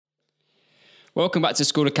Welcome back to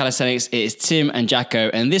School of Calisthenics. It is Tim and Jacko,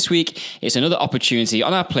 and this week it's another opportunity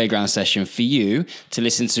on our playground session for you to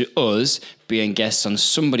listen to us being guests on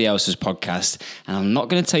somebody else's podcast. And I'm not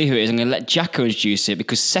going to tell you who it is. I'm going to let Jacko introduce it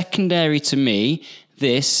because secondary to me,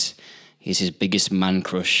 this is his biggest man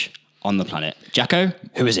crush on the planet. Jacko,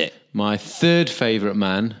 who is it? My third favourite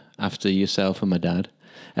man after yourself and my dad.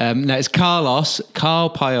 Now it's Carl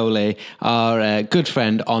Pioli, our good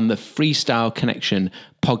friend on the Freestyle Connection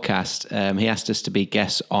podcast. He asked us to be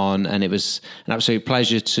guests on, and it was an absolute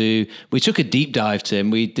pleasure we took a deep dive,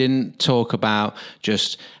 Tim. We didn't talk about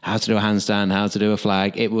just how to do a handstand, how to do a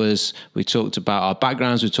flag. We talked about our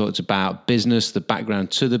backgrounds, we talked about business, the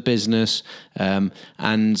background to the business,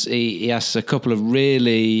 and he asked a couple of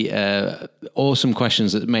really awesome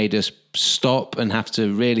questions that made us stop and have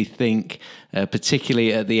to really think,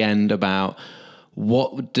 particularly at the end, about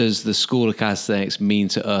what does the School of Calisthenics mean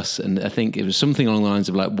to us? And I think it was something along the lines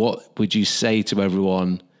of like, what would you say to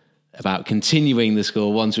everyone about continuing the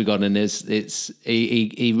school once we got in?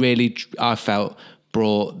 He really, I felt,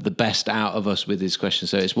 brought the best out of us with his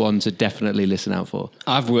questions. So it's one to definitely listen out for.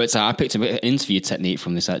 I picked up an interview technique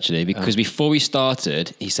from this actually, because before we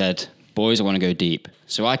started, he said, boys, I want to go deep.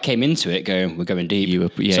 So I came into it going, we're going deep. So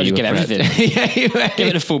I just give everything. Give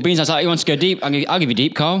it the full beans. I was like, you want to go deep? I'll give you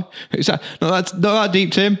deep, Carl. Not that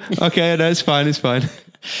deep, Tim. Okay, no, it's fine.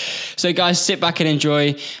 So guys, sit back and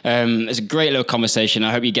enjoy. It's a great little conversation.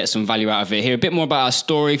 I hope you get some value out of it. Hear a bit more about our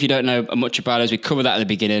story if you don't know much about us. We covered that at the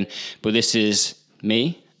beginning. But this is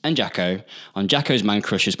me and Jacko on Jacko's Man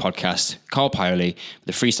Crushers podcast. Carl Pioli,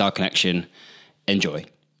 the Freestyle Connection. Enjoy.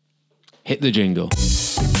 Hit the jingle.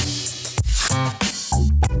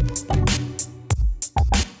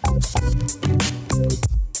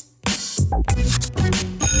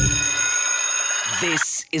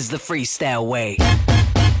 This is the Freestyle way.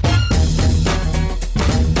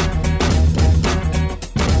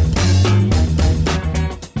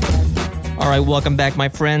 All right, welcome back, my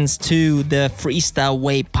friends, to the Freestyle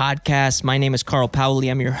Way podcast. My name is Carl Paoli.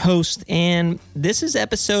 I'm your host, and this is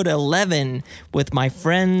episode 11 with my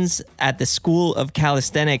friends at the School of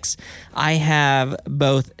Calisthenics. I have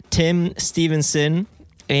both Tim Stevenson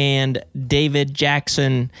and David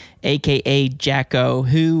Jackson, aka Jacko,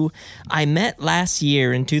 who I met last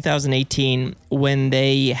year in 2018 when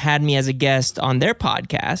they had me as a guest on their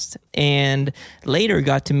podcast, and later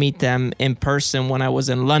got to meet them in person when I was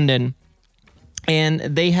in London. And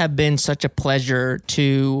they have been such a pleasure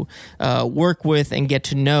to work with and get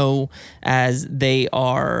to know as they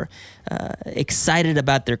are excited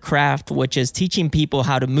about their craft, which is teaching people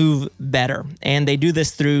how to move better. And they do this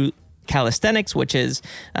through calisthenics, which is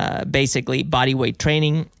basically body weight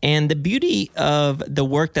training. And the beauty of the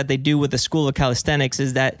work that they do with the School of Calisthenics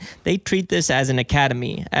is that they treat this as an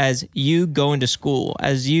academy, as you go into school,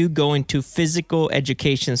 as you go into physical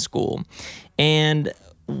education school. And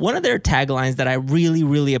one of their taglines that I really,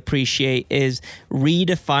 really appreciate is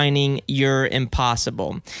redefining your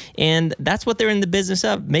impossible. And that's what they're in the business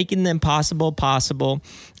of, making the impossible possible.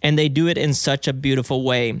 And they do it in such a beautiful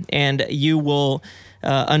way. And you will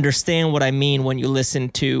understand what I mean when you listen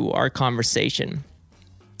to our conversation.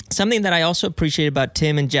 Something that I also appreciate about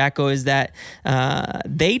Tim and Jacko is that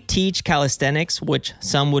they teach calisthenics, which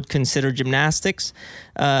some would consider gymnastics,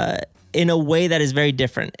 in a way that is very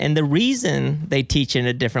different. And the reason they teach in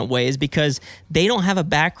a different way is because they don't have a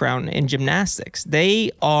background in gymnastics.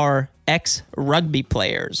 They are ex-rugby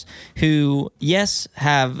players who, yes,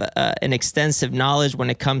 have an extensive knowledge when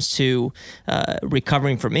it comes to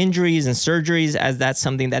recovering from injuries and surgeries, as that's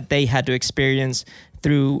something that they had to experience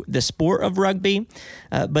through the sport of rugby,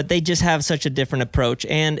 but they just have such a different approach.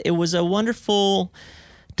 And it was a wonderful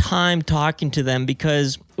time talking to them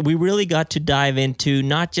because we really got to dive into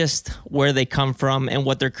not just where they come from and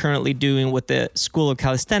what they're currently doing with the School of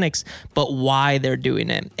Calisthenics, but why they're doing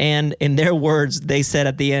it. And in their words, they said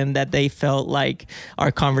at the end that they felt like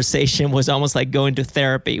our conversation was almost like going to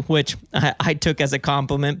therapy, which I took as a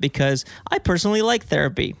compliment because I personally like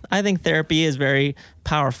therapy. I think therapy is very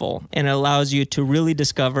powerful and it allows you to really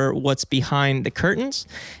discover what's behind the curtains.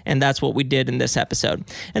 And that's what we did in this episode.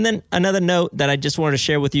 And then another note that I just wanted to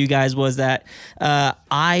share with you guys was that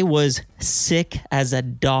I was sick as a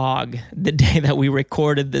dog the day that we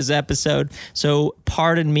recorded this episode. So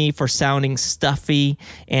pardon me for sounding stuffy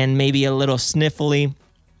and maybe a little sniffly.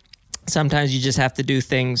 sometimes you just have to do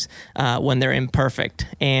things when they're imperfect,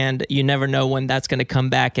 and you never know when that's going to come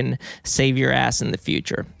back and save your ass in the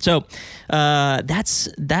future. So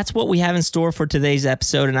that's what we have in store for today's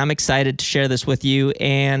episode, and I'm excited to share this with you,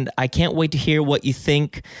 and I can't wait to hear what you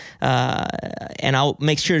think, and I'll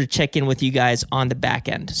make sure to check in with you guys on the back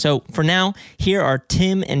end. So for now, here are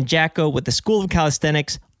Tim and Jacko with the School of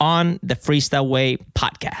Calisthenics on the Freestyle Way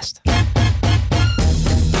podcast.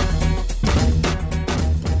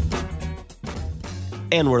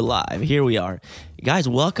 And we're live. Here we are. Guys,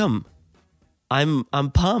 welcome. I'm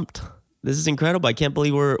pumped. This is incredible. I can't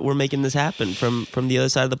believe we're making this happen from the other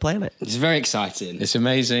side of the planet. It's very exciting. It's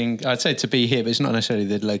amazing. I'd say to be here, but it's not necessarily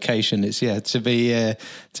the location. It's to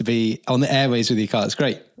be on the airways with you, Carl. It's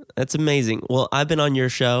great. That's amazing. Well, I've been on your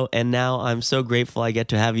show, and now I'm so grateful I get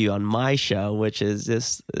to have you on my show, which is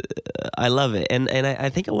just, I love it. And I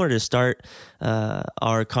think I wanted to start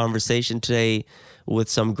our conversation today with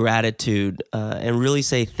some gratitude and really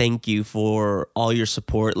say thank you for all your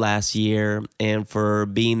support last year and for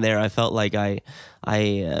being there. I felt like I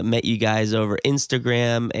met you guys over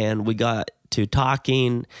Instagram, and we got to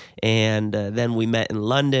talking, and then we met in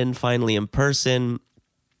London, finally in person,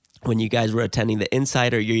 when you guys were attending the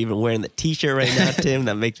Insider. You're even wearing the t-shirt right now, Tim.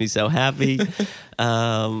 That makes me so happy.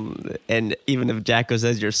 And even if Jacko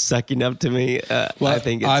says you're sucking up to me, I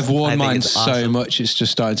think I've worn mine awesome. so much, it's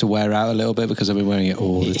just starting to wear out a little bit because I've been wearing it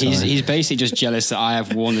all the time. He's basically just jealous that I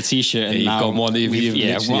have worn the t-shirt, and You've now got one.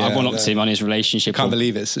 I've one up to him on his relationship. Can't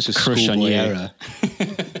believe it's such a crush on schoolboy you. era.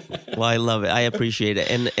 Well, I love it. I appreciate it.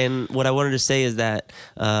 And what I wanted to say is that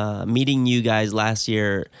meeting you guys last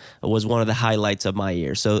year was one of the highlights of my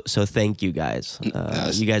year. So thank you guys.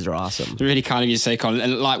 You guys are awesome. Really kind of you to say, Colin.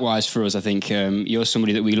 And likewise for us, I think you're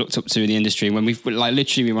somebody that we looked up to in the industry. When we'll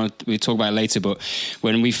talk about it later, but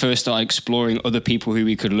when we first started exploring other people who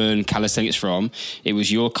we could learn calisthenics from, it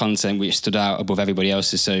was your content which stood out above everybody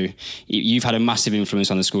else's. So you've had a massive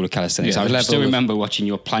influence on the School of Calisthenics. Yeah, I still remember watching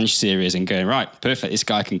your planche series and going, right, perfect, this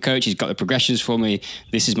guy can coach. He's got the progressions for me.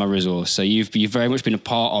 This is my resource. So you've very much been a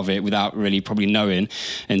part of it without really probably knowing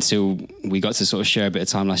until we got to sort of share a bit of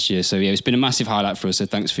time last year. So yeah, it's been a massive highlight for us. So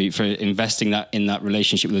thanks for investing in that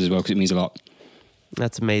relationship with us as well, because it means a lot.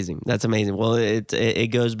 That's amazing. That's amazing. Well, it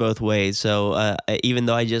goes both ways. So even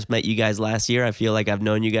though I just met you guys last year, I feel like I've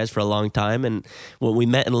known you guys for a long time. And when we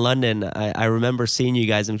met in London, I remember seeing you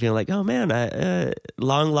guys and feeling like, oh man,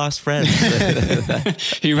 long lost friends.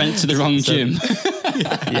 Who went to the wrong gym.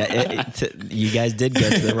 You guys did go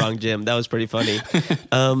to the wrong gym. That was pretty funny.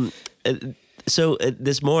 So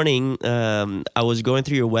this morning, I was going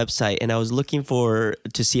through your website and I was looking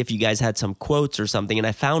to see if you guys had some quotes or something. And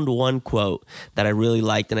I found one quote that I really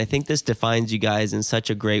liked. And I think this defines you guys in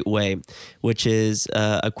such a great way, which is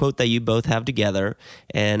a quote that you both have together.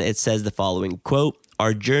 And it says the following, quote,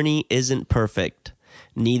 "Our journey isn't perfect.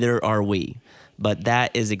 Neither are we. But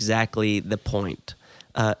that is exactly the point."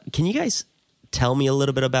 Can you guys tell me a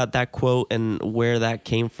little bit about that quote and where that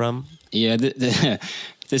came from? Yeah,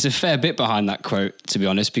 there's a fair bit behind that quote, to be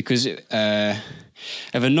honest, because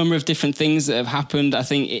of a number of different things that have happened. I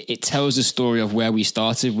think it tells the story of where we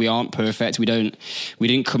started. We aren't perfect. We didn't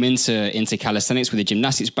come into calisthenics with a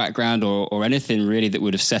gymnastics background or anything really that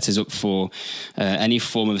would have set us up for any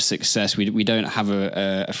form of success. We don't have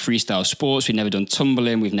a freestyle sports. We've never done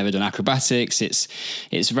tumbling. We've never done acrobatics.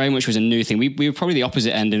 It's very much was a new thing. We were probably the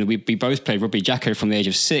opposite end, and we both played rugby. Jacko from the age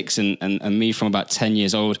of 6 and me from about 10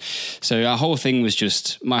 years old. So our whole thing was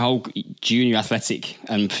just my whole junior athletic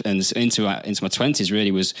and into my 20s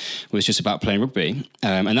really was just about playing rugby,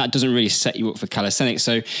 and that doesn't really set you up for calisthenics.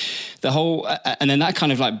 So the whole and then that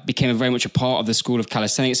kind of like became very much a part of the School of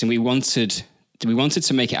Calisthenics, and we wanted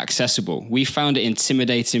to make it accessible. We found it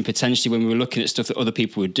intimidating potentially when we were looking at stuff that other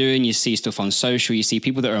people were doing. You see stuff on social, you see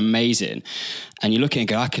people that are amazing, and you look at it and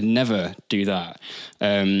go, I could never do that.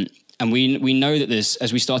 And we know that there's,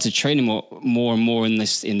 as we started training more and more in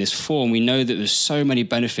this form, we know that there's so many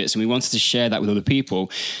benefits, and we wanted to share that with other people.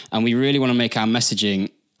 And we really want to make our messaging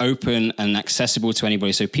open and accessible to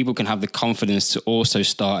anybody, so people can have the confidence to also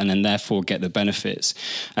start and then therefore get the benefits.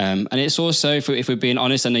 And it's also, if we're being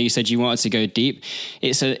honest, I know you said you wanted to go deep.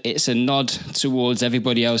 It's a nod towards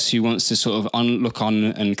everybody else who wants to sort of look on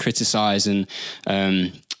and criticize and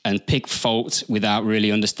pick fault without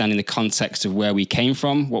really understanding the context of where we came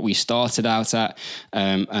from, what we started out at,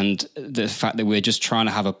 and the fact that we're just trying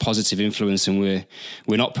to have a positive influence, and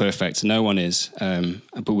we're not perfect. No one is,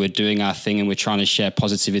 but we're doing our thing, and we're trying to share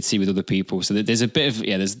positivity with other people. So there's a bit of,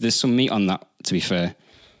 there's some meat on that, to be fair.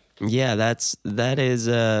 Yeah, that is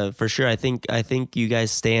for sure. I think you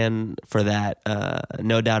guys stand for that,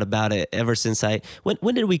 no doubt about it. Ever since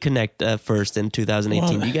when did we connect first in 2018?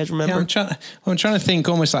 Well, Do you guys remember? Yeah, I'm trying to think,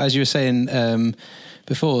 almost like as you were saying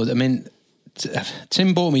before. I mean,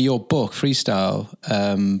 Tim bought me your book, Freestyle,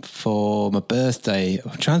 for my birthday.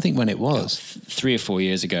 I'm trying to think when it was. 3 or 4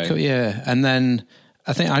 years ago. Yeah, and then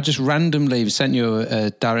I think I just randomly sent you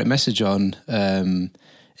a direct message on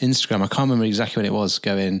Instagram. I can't remember exactly when it was,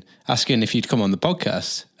 asking if you'd come on the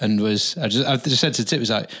podcast, and I just said to Tip, it was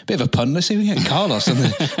like a bit of a pun. Let's see if we get Carlos on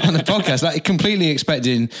the podcast. Like completely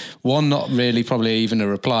expecting one, not really probably even a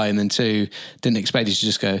reply, and then two, didn't expect you to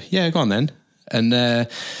just go, yeah, go on then. And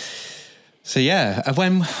so yeah, I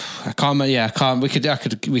can't. We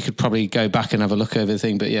could probably go back and have a look over the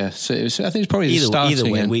thing, but yeah. So it was. I think it's probably either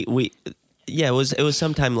way. Yeah, it was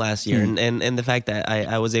sometime last year, and the fact that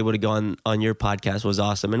I was able to go on your podcast was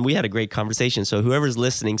awesome, and we had a great conversation. So whoever's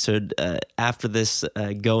listening should after this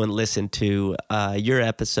go and listen to your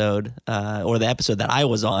episode or the episode that I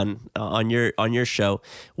was on your show,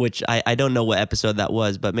 which I don't know what episode that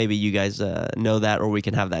was, but maybe you guys know that, or we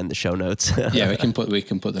can have that in the show notes. Yeah, we can put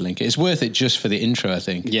the link. It's worth it just for the intro, I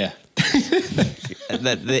think. Yeah,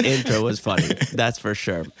 the intro was funny. That's for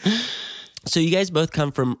sure. So you guys both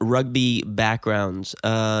come from rugby backgrounds.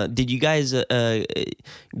 Did you guys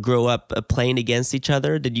grow up playing against each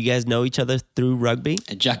other? Did you guys know each other through rugby?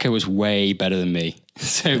 Jacko was way better than me.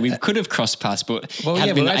 So we could have crossed paths, but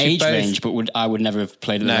had been actually age range, but I would never have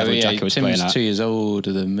played at the level Jacko was playing at. Tim's 2 years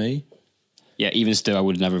older than me. Yeah, even still, I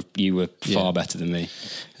would never. You were far better than me.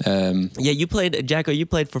 You played, Jacko. You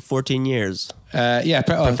played for 14 years.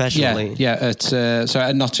 Professionally. So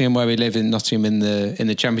at Nottingham, where we live in Nottingham in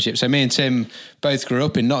the Championship. So me and Tim both grew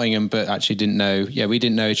up in Nottingham, but actually didn't know. Yeah, we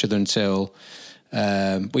didn't know each other until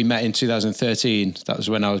we met in 2013. That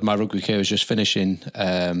was when my rugby career was just finishing.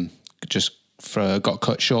 Got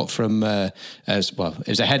cut short from it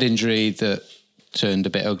was a head injury that turned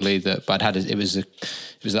a bit ugly. But I'd had it was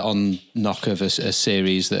the on knock of a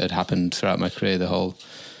series that had happened throughout my career the whole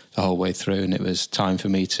way through, and it was time for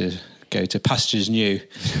me to go to pastures new,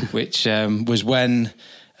 which was when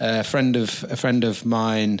a friend of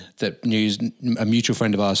mine that knew a mutual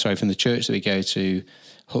friend of ours, from the church that we go to,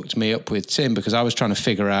 hooked me up with Tim, because I was trying to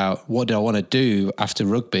figure out what do I want to do after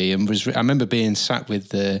rugby, and I remember being sat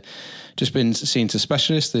with just been seen to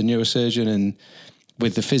specialist, the neurosurgeon, and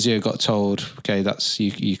with the physio got told, okay, that's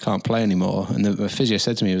you can't play anymore. And the physio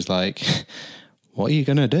said to me, he was like, what are you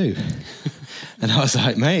going to do? And I was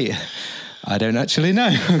like, mate, I don't actually know.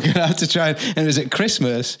 I'm going to have to try. And it was at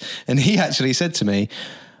Christmas. And he actually said to me,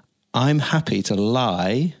 I'm happy to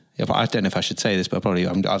lie. I don't know if I should say this, but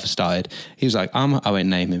I've started. He was like, I won't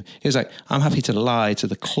name him. He was like, I'm happy to lie to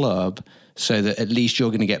the club so that at least you're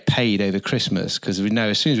going to get paid over Christmas, because we know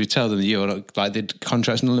as soon as we tell them that you're not, like, the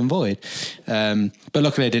contract's null and void. But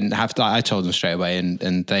luckily I didn't have to. I told them straight away,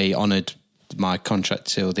 and they honoured my contract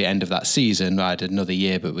till the end of that season. I had another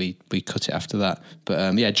year, but we cut it after that.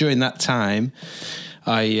 But during that time,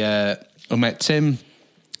 I met Tim,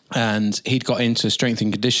 and he'd got into strength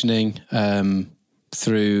and conditioning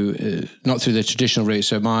through not through the traditional route.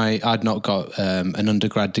 So I'd not got an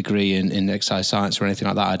undergrad degree in exercise science or anything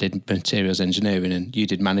like that. I did materials engineering, and you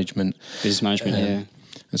did business management. Yeah.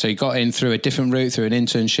 And so he got in through a different route, through an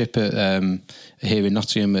internship at here in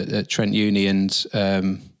Nottingham at Trent Uni, and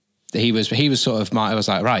he was sort of I was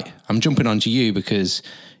like, right, I'm jumping onto you because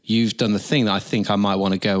you've done the thing that I think I might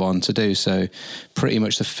want to go on to do. So pretty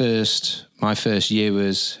much my first year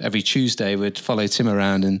was every Tuesday would follow Tim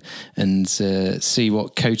around and see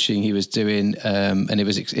what coaching he was doing, and it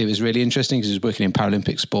was really interesting because he was working in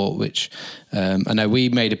Paralympic sport, which I know we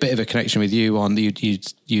made a bit of a connection with you on.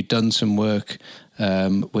 You'd done some work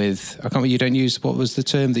with, I can't remember, you don't use, what was the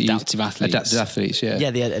term that you adaptive athletes? Adaptive athletes, yeah.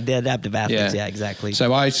 Yeah, the adaptive athletes, yeah, exactly.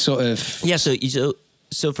 So I sort of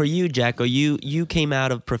So for you, Jacko, you came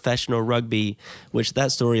out of professional rugby, which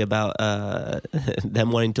that story about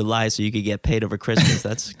them wanting to lie so you could get paid over Christmas,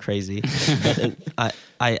 that's crazy. But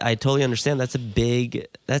I totally understand. That's a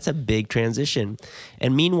big transition.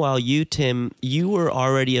 And meanwhile, you, Tim, you were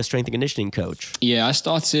already a strength and conditioning coach. Yeah, I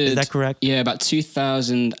started. Is that correct? Yeah, about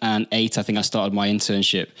 2008, I think I started my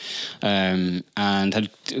internship, and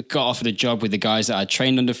had got offered a job with the guys that I'd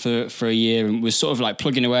trained under for a year, and was sort of like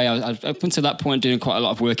plugging away. I was up until that point doing quite a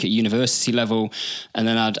lot of work at university level, and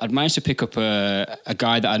then I'd managed to pick up a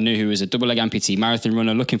guy that I knew who was a double leg amputee marathon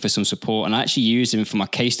runner looking for some support, and I actually used him for my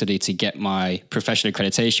case study to get my professional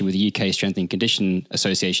accreditation with the UK Strength and Conditioning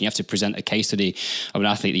Association. You have to present a case study of an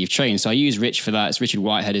athlete that you've trained. So I used Rich for that. It's Richard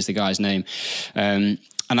Whitehead is the guy's name.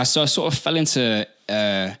 I sort of fell into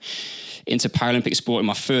Paralympic sport in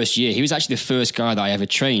my first year. He was actually the first guy that I ever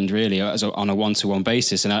trained, really, on a one-to-one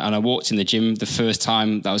basis. And I walked in the gym the first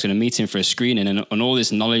time that I was going to meet him for a screening, and all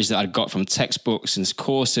this knowledge that I'd got from textbooks and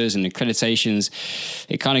courses and accreditations,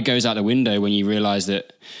 it kind of goes out the window when you realize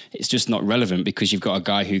that it's just not relevant, because you've got a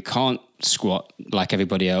guy who can't squat like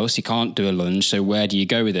everybody else. He can't do a lunge. So where do you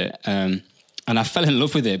go with it? And I fell in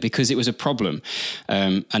love with it because it was a problem.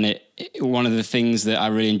 And one of the things that I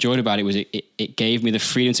really enjoyed about it was it gave me the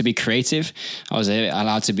freedom to be creative. I was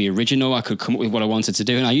allowed to be original. I could come up with what I wanted to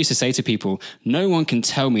do. And I used to say to people, no one can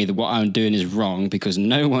tell me that what I'm doing is wrong, because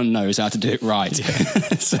no one knows how to do it right. Yeah.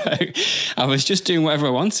 So I was just doing whatever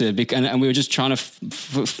I wanted. And we were just trying to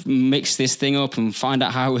mix this thing up and find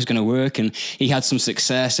out how it was going to work. And he had some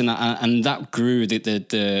success, and that grew.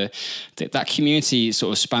 That community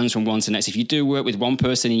sort of spans from one to the next. If you do work with one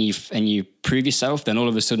person and you prove yourself, then all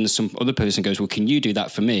of a sudden some other person goes, well, can you do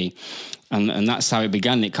that for me? And that's how it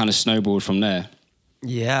began. It kind of snowballed from there.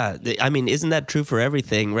 Yeah, I mean, isn't that true for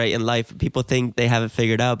everything, right? In life, people think they have it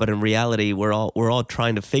figured out, but in reality, we're all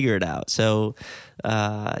trying to figure it out. So,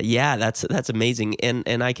 yeah, that's amazing,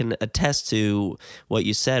 and I can attest to what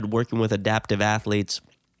you said. Working with adaptive athletes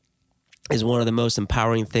is one of the most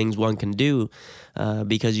empowering things one can do,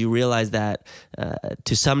 because you realize that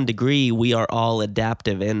to some degree we are all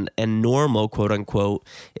adaptive, and normal, quote unquote,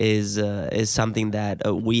 is something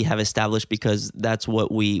that we have established because that's what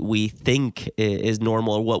we think is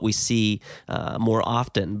normal, or what we see more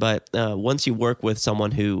often. But once you work with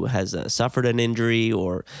someone who has suffered an injury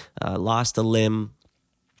or lost a limb,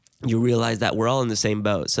 you realize that we're all in the same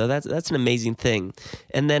boat. So that's an amazing thing.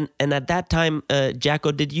 And at that time,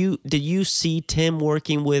 Jacko, did you see Tim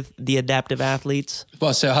working with the adaptive athletes?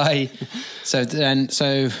 Well, so 5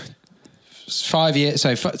 years.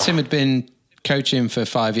 So Tim had been coaching for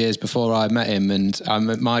 5 years before I met him, and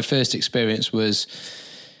my first experience was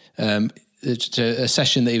a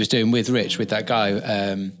session that he was doing with Rich, with that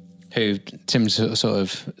guy. Who Tim's sort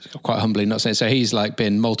of quite humbly not saying. So he's like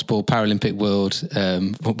been multiple Paralympic world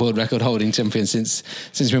record holding champion since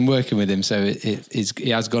we've been working with him. So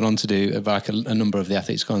he has gone on to do, like a number of the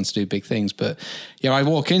athletes gone on to do big things. But yeah, I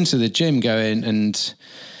walk into the gym going, and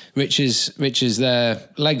Rich is there,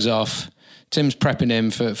 legs off. Tim's prepping him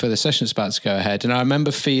for the session that's about to go ahead. And I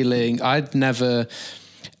remember feeling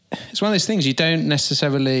it's one of those things you don't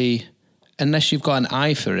necessarily, unless you've got an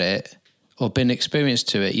eye for it or been experienced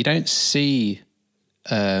to it, you don't see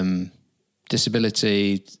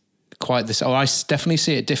disability quite this. I definitely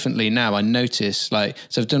see it differently now. I notice, so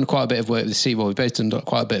I've done quite a bit of work with we've both done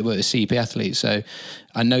quite a bit of work with CP athletes. So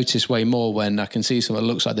I notice way more when I can see someone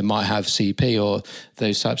that looks like they might have CP or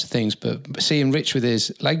those types of things. But seeing Rich with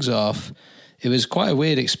his legs off, it was quite a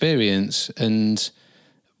weird experience. And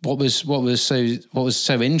what was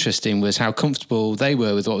so interesting was how comfortable they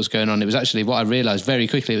were with what was going on. It was actually what I realized very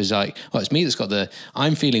quickly. It was like, it's me that's got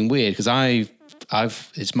I'm feeling weird because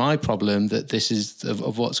it's my problem that this is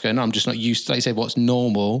of what's going on. I'm just not used to, like you say, what's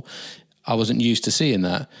normal. I wasn't used to seeing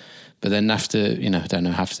that. But then after, I don't know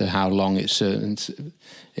after how long it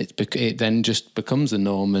then just becomes the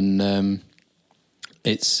norm. And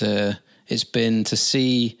it's been to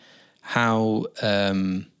see how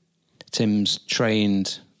Tim's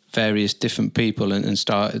trained various different people and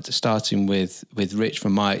starting with Rich,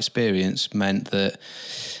 from my experience, meant that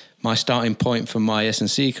my starting point for my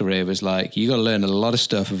S&C career was like, you got to learn a lot of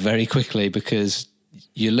stuff very quickly, because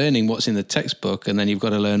you're learning what's in the textbook and then you've got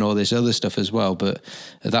to learn all this other stuff as well. But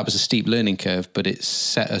that was a steep learning curve, but it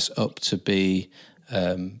set us up to be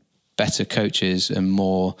better coaches and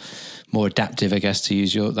more adaptive, I guess, to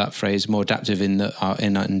use that phrase, more adaptive in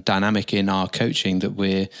dynamic in our coaching, that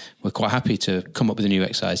we're quite happy to come up with a new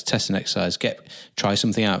exercise, test an exercise, try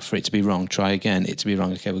something out for it to be wrong, try again, it to be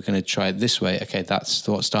wrong. Okay, we're going to try it this way. Okay, that's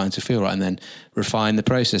what's starting to feel right, and then refine the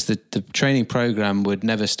process. The training program would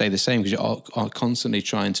never stay the same because you are constantly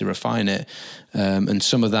trying to refine it. And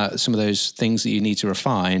some of those things that you need to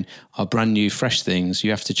refine are brand new, fresh things.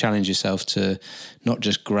 You have to challenge yourself to not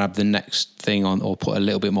just grab the next thing on or put a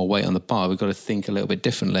little bit more weight on the bar. We've got to think a little bit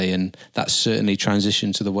differently, and that's certainly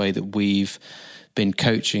transitioned to the way that we've been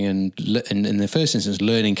coaching and in the first instance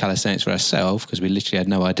learning calisthenics for ourselves, because we literally had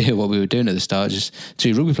no idea what we were doing at the start. Just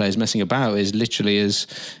two rugby players messing about is literally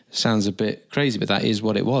sounds a bit crazy, but that is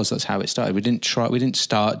what it was. That's how it started. We didn't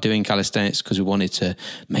start doing calisthenics because we wanted to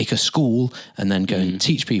make a school and then go and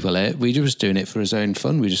teach people it. We were just doing it for our own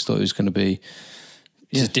fun. We just thought it was going to be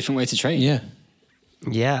a different way to train.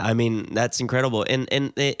 Yeah, I mean, that's incredible. And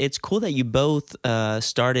it's cool that you both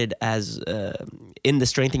started as in the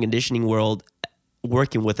strength and conditioning world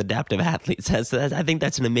working with adaptive athletes. I think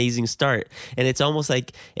that's an amazing start, and it's almost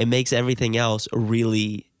like it makes everything else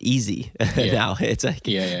really easy now. It's like,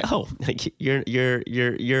 oh, like you're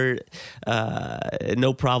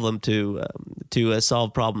no problem to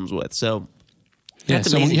solve problems with. So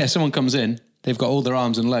that's amazing. Someone comes in, they've got all their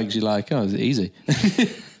arms and legs. You're like, oh, is it easy?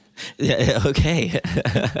 Yeah. Okay.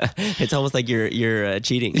 It's almost like you're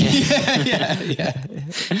cheating. Yeah.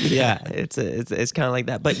 It's kind of like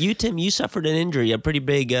that. But you, Tim, you suffered an injury, a pretty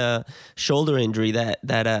big shoulder injury that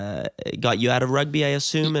got you out of rugby, I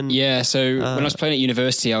assume. And So when I was playing at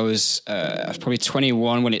university, I was probably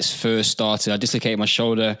 21 when it first started. I dislocated my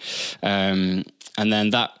shoulder. And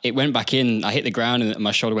then it went back in. I hit the ground and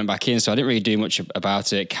my shoulder went back in. So I didn't really do much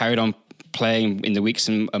about it. Carried on playing in the weeks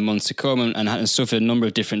and months to come, and suffered a number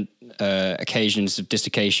of different occasions of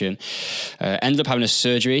dislocation. Ended up having a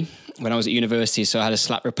surgery when I was at university, so I had a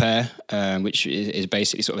slap repair, which is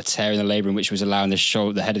basically sort of a tear in the labrum, which was allowing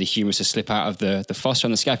the head of the humerus to slip out of the fossa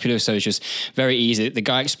on the scapula. So it's just very easy. The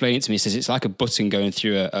guy explained it to me. He says it's like a button going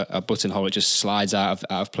through a buttonhole. It just slides out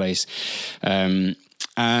of place.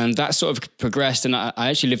 And that sort of progressed, and I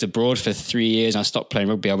actually lived abroad for 3 years. And I stopped playing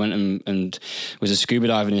rugby. I went and was a scuba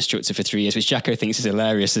diving instructor for 3 years, which Jacko thinks is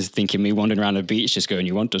hilarious, as thinking me wandering around the beach just going,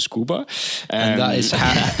 "You want to scuba?" And that is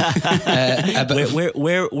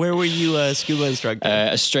where were you a scuba instructor?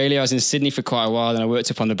 Australia. I was in Sydney for quite a while, then I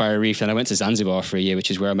worked up on the Barrier Reef, and I went to Zanzibar for a year,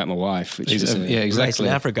 which is where I met my wife. Which is exactly. Nice, in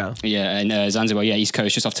Africa. Yeah, and Zanzibar, East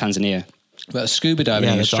Coast, just off Tanzania. But a scuba diving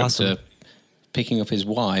instructor awesome. Picking up his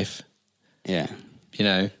wife. Yeah. You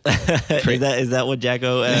know, is that what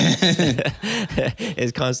Jacko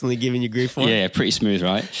is constantly giving you grief for? Yeah, pretty smooth,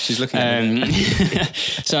 right? She's looking at me.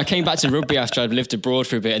 So I came back to rugby after I'd lived abroad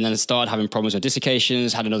for a bit, and then started having problems with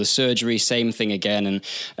dislocations. Had another surgery, same thing again,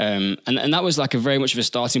 and that was like a very much of a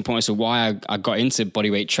starting point as to why I got into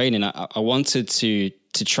bodyweight training. I wanted to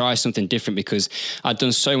try something different because I'd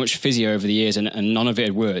done so much physio over the years, and none of it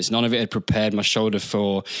had worked. None of it had prepared my shoulder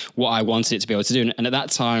for what I wanted it to be able to do. And at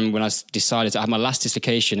that time, when I decided to have my last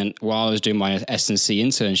dislocation, and while I was doing my S&C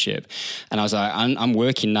internship, and I was like, I'm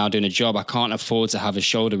working now doing a job. I can't afford to have a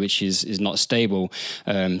shoulder which is not stable.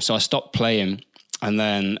 So I stopped playing. And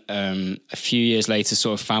then a few years later,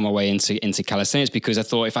 sort of found my way into calisthenics, because I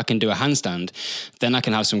thought if I can do a handstand, then I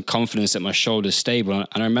can have some confidence that my shoulder's stable. And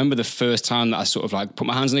I remember the first time that I sort of like put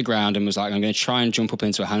my hands on the ground and was like, I'm going to try and jump up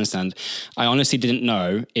into a handstand. I honestly didn't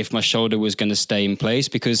know if my shoulder was going to stay in place,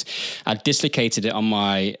 because I dislocated it on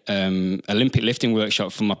my Olympic lifting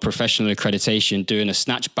workshop for my professional accreditation, doing a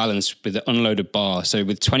snatch balance with an unloaded bar. So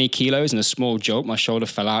with 20 kilos and a small jolt, my shoulder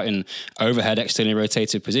fell out in overhead externally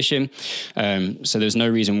rotated position. So there's no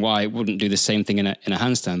reason why it wouldn't do the same thing in a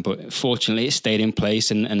handstand. But fortunately, it stayed in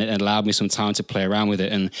place and it allowed me some time to play around with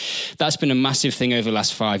it. And that's been a massive thing over the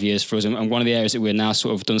last 5 years for us. And one of the areas that we're now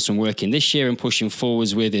sort of done some work in this year and pushing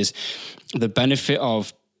forwards with is the benefit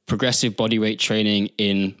of progressive bodyweight training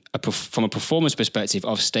from a performance perspective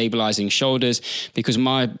of stabilizing shoulders, because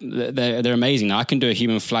they're amazing. Now I can do a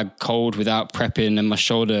human flag cold without prepping, and my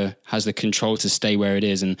shoulder has the control to stay where it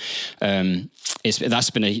is. And that's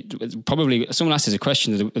been probably someone asked us a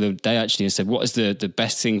question the other day actually and said, what is the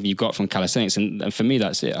best thing you got from calisthenics? And for me,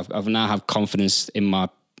 that's it. I've now have confidence in my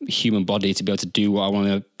human body to be able to do what I want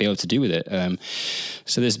to be able to do with it.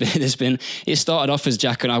 So there's been it started off as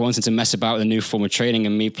Jack and I wanted to mess about with a new form of training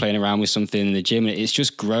and me playing around with something in the gym, and it's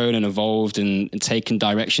just grown and evolved and taken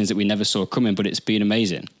directions that we never saw coming, but it's been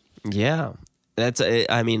amazing. Yeah. That's,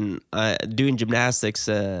 I mean, doing gymnastics,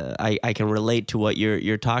 I can relate to what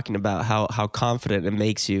you're talking about, how confident it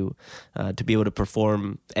makes you to be able to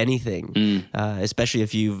perform anything, especially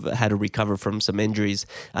if you've had to recover from some injuries.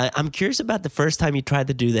 I'm curious about the first time you tried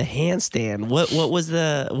to do the handstand. What was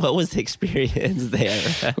the experience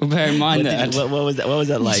there? Well, bear in mind what was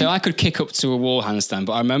that like? So I could kick up to a wall handstand,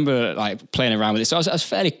 but I remember like playing around with it. So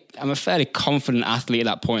I'm a fairly confident athlete at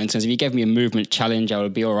that point in terms of, if you gave me a movement challenge, I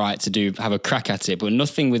would be all right to have a crack at it, but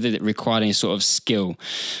nothing with it required any sort of skill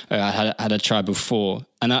I had tried before.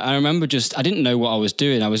 And I remember I didn't know what I was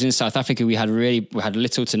doing. I was in South Africa. We had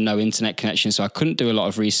little to no internet connection, so I couldn't do a lot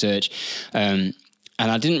of research. And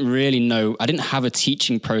I didn't really know, I didn't have a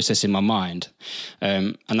teaching process in my mind.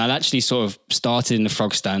 And I'd actually sort of started in the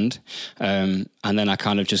frog stand. And then I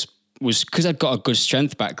kind of just because I'd got a good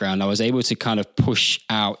strength background, I was able to kind of push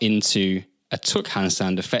out into a tuck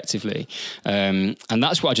handstand effectively. And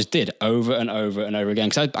that's what I just did over and over and over again,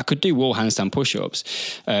 because I could do wall handstand push-ups.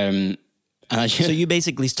 So you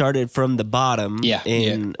basically started from the bottom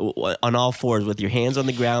on all fours with your hands on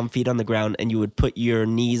the ground, feet on the ground, and you would put your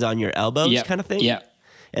knees on your elbows kind of thing? Yeah.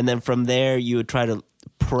 And then from there, you would try to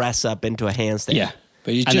press up into a handstand? Yeah.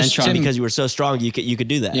 But you And then just try and- because you were so strong, you could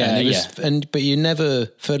do that. and it was, but you never,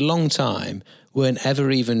 for a long time, weren't ever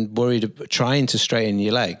even worried about trying to straighten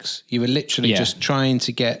your legs. You were literally just trying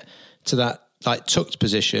to get to that like tucked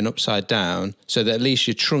position upside down so that at least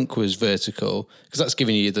your trunk was vertical, because that's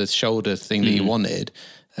giving you the shoulder thing that you wanted.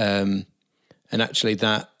 And actually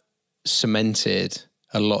that cemented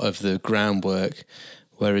a lot of the groundwork,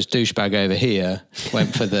 whereas douchebag over here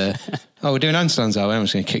went for the, we're doing handstands, I'm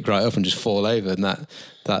just going to kick right up and just fall over. And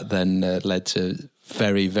that then led to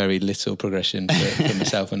very, very little progression for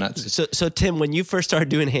myself and that. So Tim, when you first started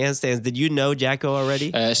doing handstands, did you know Jacko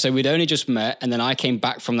already? So we'd only just met, and then I came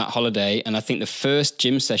back from that holiday, and I think the first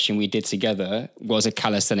gym session we did together was a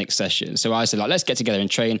calisthenics session. So I said, like, let's get together and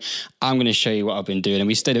train. I'm going to show you what I've been doing.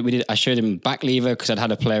 And I showed him back lever because I'd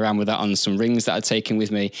had to play around with that on some rings that I'd taken with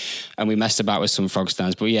me, and we messed about with some frog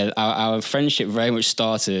stands. But yeah, our friendship very much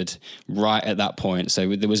started right at that point.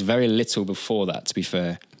 So there was very little before that, to be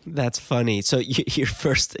fair. That's funny. So your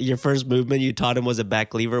first movement you taught him was a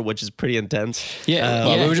back lever, which is pretty intense. Yeah.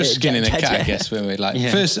 Well, we were just skinning a cat, I guess, weren't we? Like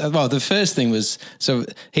the first thing was, so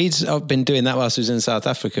he'd been doing that whilst he was in South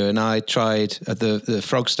Africa, and I tried the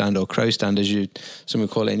frog stand or crow stand, as some would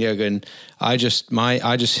call it in yoga, and I just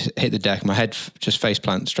hit the deck, my head just face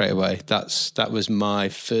plant straight away. That was my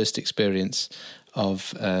first experience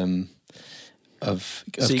of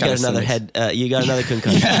so you got another you got another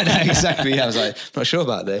concussion. Yeah, exactly. Yeah, I was like, not sure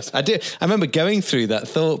about this. I remember going through that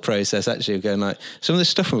thought process, actually, of going like, some of the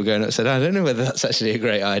stuff we were going up, I said, I don't know whether that's actually a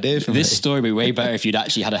great idea for me. This story would be way better if you'd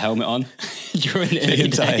actually had a helmet on during the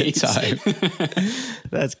entire time.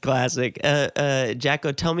 That's classic.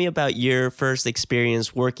 Jacko, tell me about your first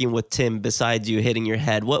experience working with Tim besides you hitting your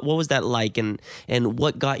head. What was that like, and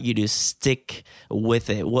what got you to stick with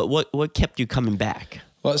it? What kept you coming back?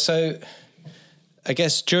 Well, so I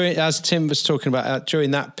guess as Tim was talking about,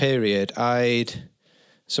 during that period, I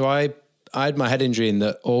had my head injury in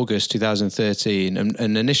the August 2013, and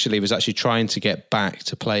initially was actually trying to get back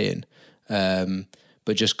to playing,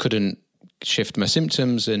 but just couldn't shift my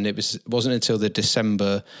symptoms. And it wasn't until the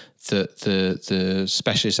December that the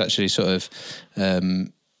specialist actually sort of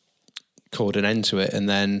called an end to it, and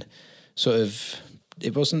then sort of.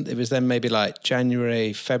 It was then maybe like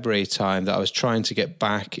January, February time that I was trying to get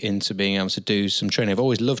back into being able to do some training. I've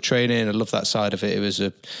always loved training. I love that side of it.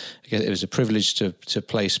 It was a privilege to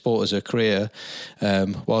play sport as a career,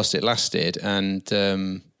 whilst it lasted. And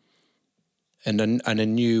I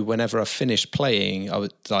knew whenever I finished playing, I was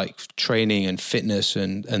like training and fitness,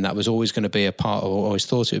 and that was always going to be a part of, or always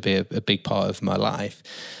thought it would be a big part of my life.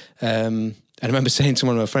 And I remember saying to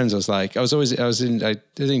one of my friends, I was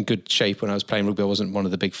in good shape when I was playing rugby. I wasn't one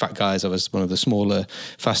of the big fat guys. I was one of the smaller,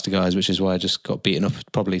 faster guys, which is why I just got beaten up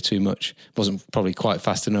probably too much. Wasn't probably quite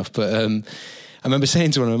fast enough. But I remember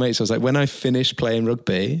saying to one of my mates, I was like, when I finish playing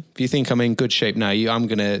rugby, if you think I'm in good shape now, I'm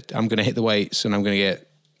gonna hit the weights and I'm gonna get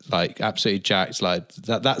like absolutely jacked. Like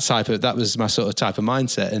that was my sort of type of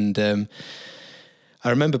mindset. And I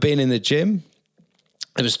remember being in the gym.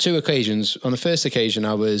 There was two occasions. On the first occasion,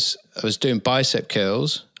 I was doing bicep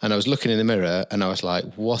curls, and I was looking in the mirror, and I was like,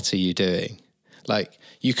 "What are you doing? Like,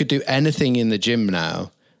 you could do anything in the gym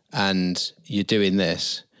now, and you're doing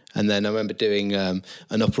this." And then I remember doing an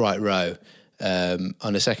upright row on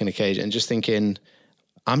a second occasion, and just thinking,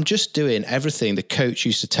 I'm just doing everything the coach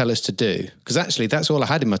used to tell us to do, because actually that's all I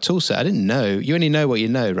had in my tool set. I didn't know. You only know what you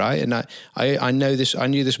know, right? And I know this. I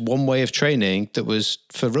knew this one way of training that was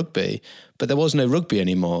for rugby, but there was no rugby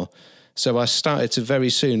anymore. So I started to very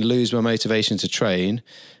soon lose my motivation to train.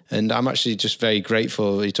 And I'm actually just very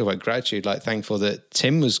grateful. You talk about gratitude, like thankful that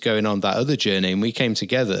Tim was going on that other journey, and we came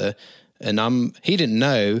together. And he didn't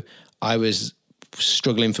know I was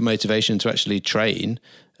struggling for motivation to actually train.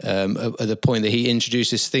 At the point that he introduced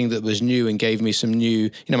this thing that was new and gave me some new,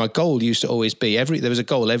 my goal used to always be there was a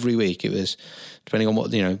goal every week. It was depending on what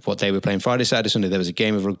day we were playing, Friday, Saturday, Sunday, there was a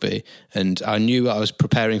game of rugby, and I knew I was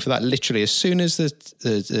preparing for that. Literally as soon as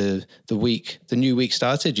the new week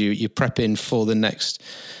started, you're prepping for the next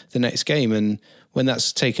game. And when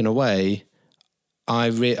that's taken away,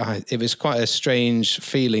 it was quite a strange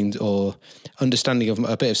feeling or understanding of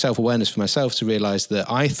a bit of self-awareness for myself to realise that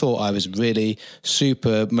I thought I was really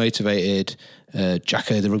super motivated,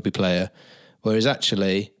 Jacko, the rugby player, whereas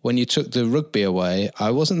actually when you took the rugby away,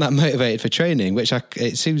 I wasn't that motivated for training, which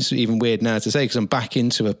it seems even weird now to say, because I'm back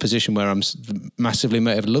into a position where I'm massively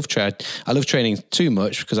motivated. I love training too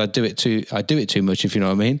much because I do it too much, if you know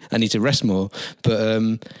what I mean. I need to rest more,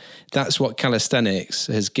 but that's what calisthenics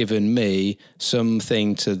has given me,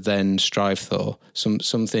 something to then strive for,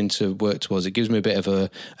 something to work towards. It gives me a bit of a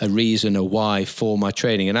reason, a why for my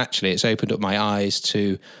training. And actually it's opened up my eyes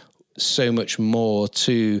to so much more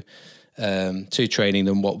to training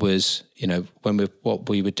than what was, what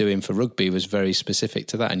we were doing for rugby was very specific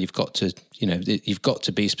to that. And you've got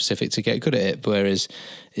to be specific to get good at it. Whereas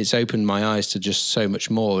it's opened my eyes to just so much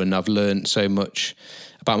more, and I've learned so much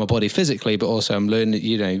about my body physically, but also I'm learning,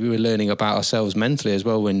 we were learning about ourselves mentally as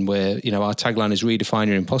well when our tagline is redefine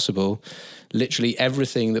your impossible. Literally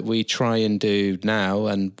everything that we try and do now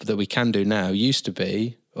and that we can do now used to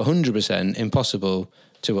be 100% impossible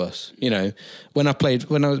to us. When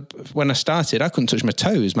I started, I couldn't touch my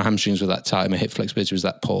toes. My hamstrings were that tight. My hip flexibility was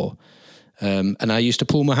that poor. And I used to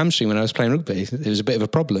pull my hamstring when I was playing rugby. It was a bit of a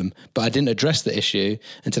problem, but I didn't address the issue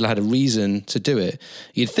until I had a reason to do it.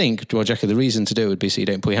 You'd think, well, Jacko, the reason to do it would be so you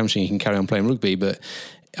don't pull your hamstring, you can carry on playing rugby. But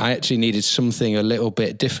I actually needed something a little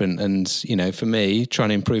bit different. And, for me, trying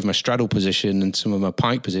to improve my straddle position and some of my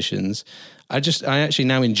pike positions, I actually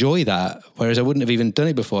now enjoy that, whereas I wouldn't have even done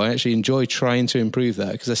it before. I actually enjoy trying to improve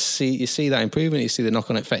that because you see that improvement, you see the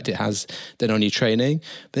knock-on effect it has then on your training,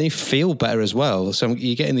 but then you feel better as well. So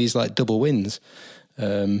you're getting these like double wins.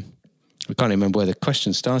 I can't remember where the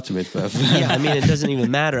question started with, but yeah, I mean, it doesn't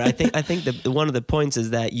even matter. I think one of the points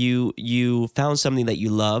is that you found something that you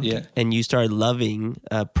loved, and you started loving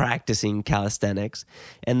practicing calisthenics.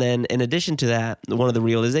 And then in addition to that, one of the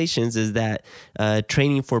realizations is that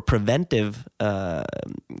training for preventive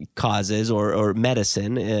causes or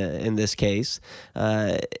medicine in this case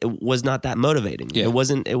was not that motivating. It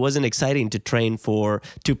wasn't exciting to train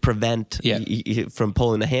to prevent from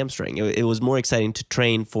pulling the hamstring. It was more exciting to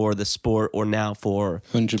train for the sport or now for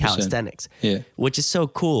 100%. Calisthenics, which is so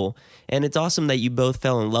cool. And it's awesome that you both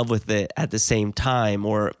fell in love with it at the same time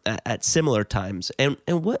or at similar times. And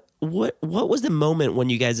what was the moment when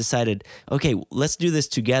you guys decided, okay, let's do this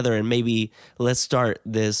together and maybe let's start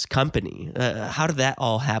this company? How did that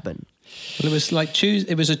all happen? Well, it was like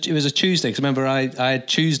Tuesday. It was a Tuesday because remember I had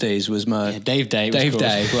Tuesdays was my Dave Day. Dave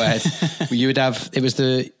Day. Where you would have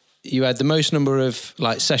you had the most number of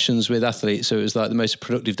like sessions with athletes, so it was like the most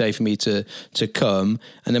productive day for me to come,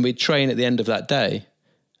 and then we'd train at the end of that day,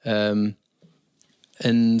 and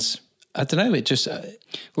I don't know, it just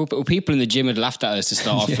well, people in the gym had laughed at us to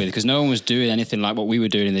start off with because no one was doing anything like what we were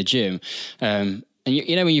doing in the gym. And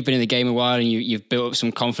when you've been in the game a while and you've built up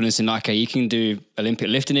some confidence in like, okay, you can do Olympic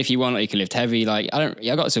lifting if you want, or you can lift heavy. Like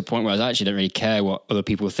I got to a point where I actually don't really care what other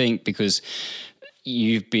people think because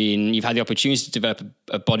you've had the opportunity to develop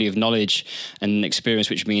a body of knowledge and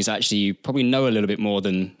experience, which means actually you probably know a little bit more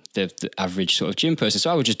than the average sort of gym person.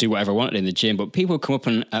 So I would just do whatever I wanted in the gym. But people would come up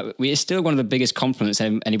and it's still one of the biggest compliments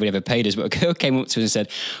anybody ever paid us. But a girl came up to us and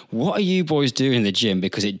said, "What are you boys doing in the gym?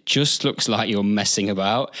 Because it just looks like you're messing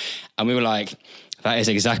about." And we were like, that is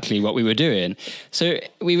exactly what we were doing. So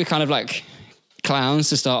we were kind of like clowns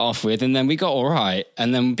to start off with, and then we got all right.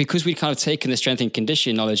 And then because we'd kind of taken the strength and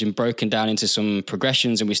conditioning knowledge and broken down into some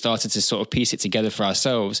progressions, and we started to sort of piece it together for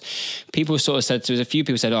ourselves, people sort of said to us, a few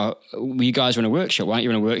people said, "Oh, you guys run a workshop. Why don't you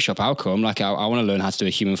run a workshop? How come? Like, I want to learn how to do a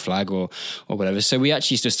human flag or whatever." So we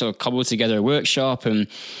actually just sort of cobbled together a workshop. And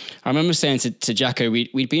I remember saying to Jacko,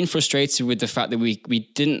 we'd been frustrated with the fact that we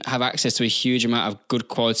didn't have access to a huge amount of good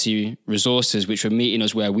quality resources, which were meeting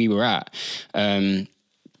us where we were at.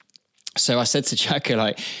 So I said to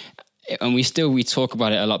Jacko, and we talk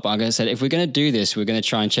about it a lot, but I said, if we're going to do this, we're going to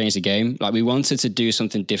try and change the game. Like, we wanted to do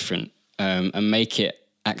something different and make it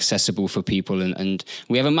accessible for people. And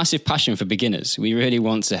we have a massive passion for beginners. We really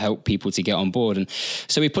want to help people to get on board. And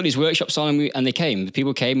so we put these workshops on and they came.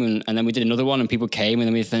 People came and then we did another one and people came, and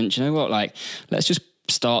then we thought, you know what, let's just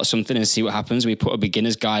start something and see what happens. We put a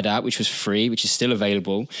beginner's guide out, which was free, which is still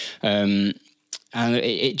available. And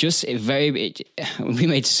we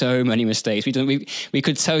made so many mistakes. We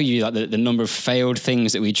could tell you like the number of failed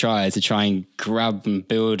things that we tried to try and grab and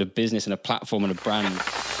build a business and a platform and a brand.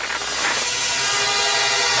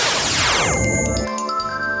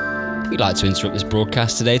 We'd like to interrupt this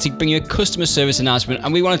broadcast today to bring you a customer service announcement,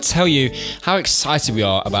 and we want to tell you how excited we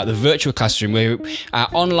are about the virtual classroom, where our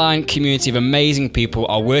online community of amazing people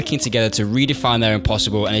are working together to redefine their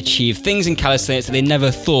impossible and achieve things in calisthenics that they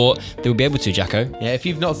never thought they would be able to, Jacko. Yeah, if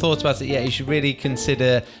you've not thought about it yet, you should really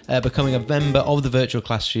consider becoming a member of the virtual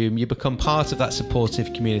classroom. You become part of that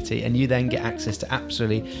supportive community, and you then get access to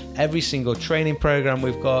absolutely every single training program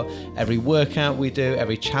we've got, every workout we do,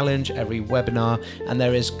 every challenge, every webinar, and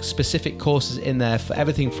there is specific courses in there for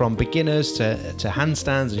everything from beginners to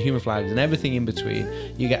handstands and human flags and everything in between.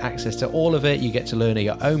 You get access to all of it. You get to learn at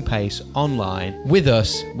your own pace online with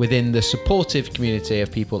us within the supportive community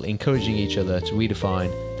of people encouraging each other to redefine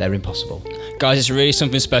their impossible. Guys, it's really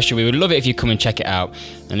something special. We would love it if you come and check it out.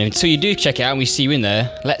 And until you do check it out and we see you in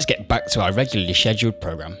there, let's get back to our regularly scheduled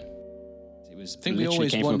program. was think we literally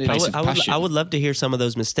always came from a wanted- place of passion. I would love to hear some of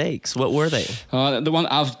those mistakes. What were they? The one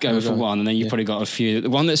I'll go for one, and then you've probably got a few. The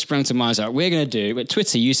one that sprang to mind is like, we're going to do. But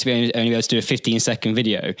Twitter used to be only able to do a 15-second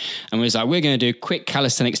video, and we was like, we're going to do quick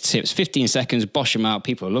calisthenics tips, 15 seconds, bosh them out.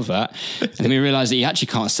 People love that. And then we realised that you actually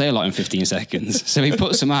can't say a lot in 15 seconds. So we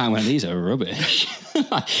put some out and went, these are rubbish.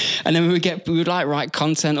 And then we would like write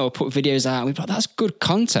content or put videos out, and we'd be like, that's good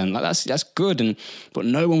content, like that's good, but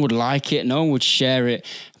no one would like it, no one would share it.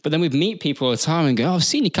 But then we'd meet people all the time and go, oh, I've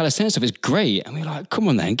seen your calisthenics stuff, it's great. And we're like, come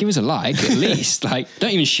on then, give us a like at least. Like, don't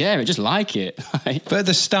even share it, just like it. But at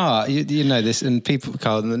the start, you know this, and people,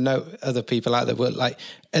 Carl, and know other people out there were like,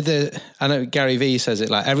 I know Gary Vee says it,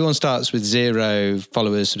 like everyone starts with 0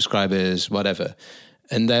 followers, subscribers, whatever.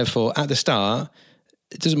 And therefore, at the start,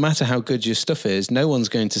 it doesn't matter how good your stuff is, no one's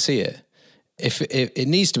going to see it. If it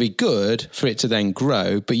needs to be good for it to then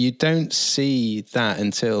grow, but you don't see that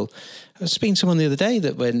until... I was speaking to someone the other day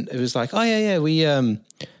that when it was like, oh yeah, we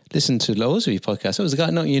listened to Laws of your podcast. It was a guy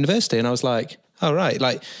at Nottingham University, and I was like, oh right,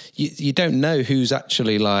 like you don't know who's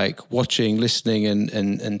actually like watching, listening,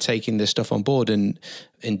 and taking this stuff on board and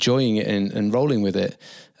enjoying it and rolling with it.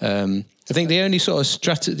 I think the only sort of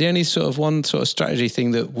strategy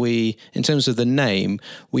thing that we, in terms of the name,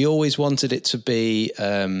 we always wanted it to be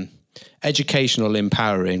educational,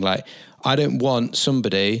 empowering. Like, I don't want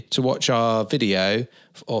somebody to watch our video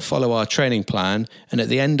or follow our training plan and at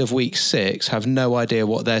the end of week 6 have no idea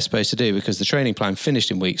what they're supposed to do because the training plan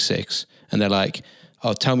finished in week 6 and they're like,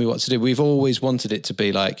 oh, tell me what to do. We've always wanted it to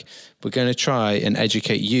be like, we're going to try and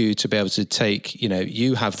educate you to be able to take,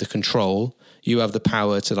 you have the control, you have the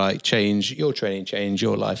power to like change your training, change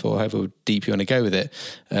your life, or however deep you want to go with it.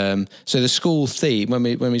 So the school theme, when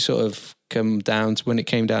we sort of when it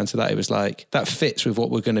came down to that, it was like, that fits with what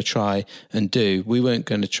we're going to try and do. We weren't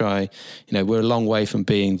going to try, we're a long way from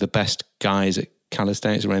being the best guys at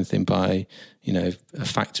calisthenics or anything by, a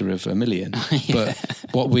factor of 1,000,000. Yeah.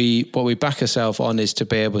 But what we back ourselves on is to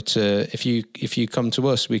be able to, if you come to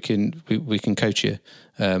us, we can coach you.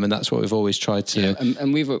 And that's what we've always tried to. Yeah, and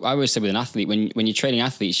I always say with an athlete, when you're training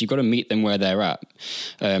athletes, you've got to meet them where they're at.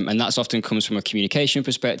 And that's often comes from a communication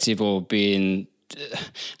perspective or putting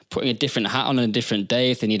a different hat on a different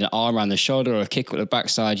day. If they need an arm around the shoulder or a kick up the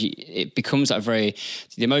backside, it becomes the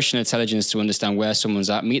emotional intelligence to understand where someone's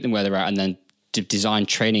at, meet them where they're at, and then to design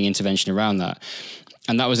training intervention around that.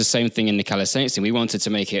 And that was the same thing in the calisthenics thing. We wanted to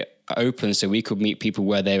make it open so we could meet people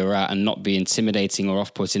where they were at and not be intimidating or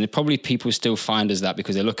off-putting. And probably people still find us that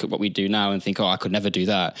because they look at what we do now and think, oh, I could never do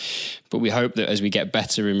that. But we hope that as we get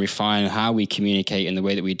better and refine how we communicate in the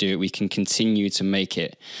way that we do it, we can continue to make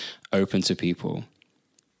it open to people.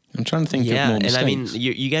 I'm trying to think of more mistakes. And I mean,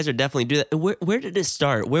 you guys are definitely doing that. Where did it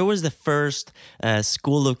start? Where was the first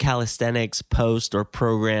School of Calisthenics post or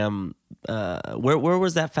program? Where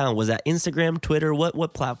was that found? Was that Instagram, Twitter?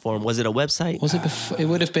 What platform? Was it a website? Was it before? It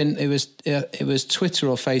would have been. It was Twitter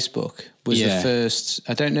or Facebook. Was the first.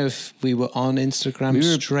 I don't know if we were on Instagram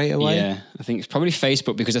straight away. Yeah, I think it's probably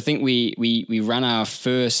Facebook because I think we ran our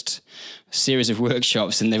first series of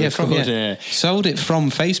workshops and they were sold it from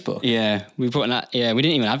Facebook. Yeah, we put that. Yeah, we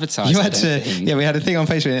didn't even advertise. We had a thing on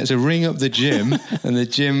Facebook. And it was to ring up the gym, and the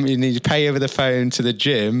gym you need to pay over the phone to the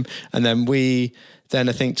gym, and then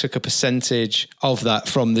I think took a percentage of that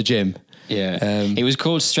from the gym. Yeah, it was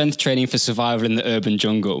called Strength Training for Survival in the Urban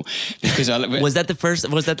Jungle. Because was that the first?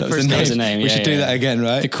 Was that the first name? That was the name. We should do that again,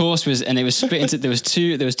 right? The course was, and it was split into. There was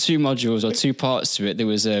two modules or 2 parts to it. There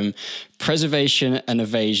was preservation and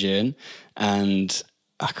evasion, and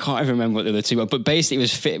I can't even remember what the other 2 were, but basically it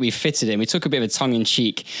was we fitted it and we took a bit of a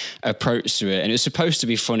tongue-in-cheek approach to it, and it was supposed to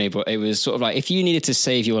be funny, but it was sort of like, if you needed to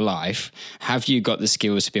save your life, have you got the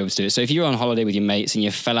skills to be able to do it? So if you're on holiday with your mates and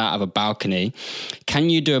you fell out of a balcony,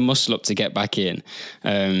 can you do a muscle up to get back in?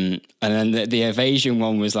 And then the evasion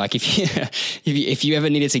one was like, if you ever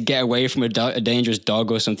needed to get away from a dangerous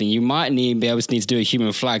dog or something, you might be able to do a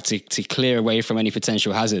human flag to clear away from any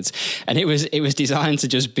potential hazards. And it was designed to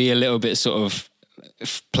just be a little bit sort of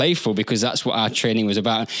playful because that's what our training was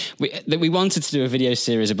about. We wanted to do a video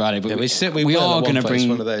series about it, but we are going to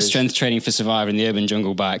bring Strength Training for Survival in the Urban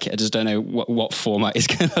Jungle back. I just don't know what format it's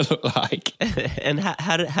going to look like. And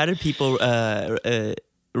how did people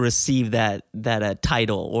receive that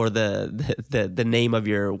title or the name of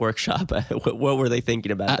your workshop? What were they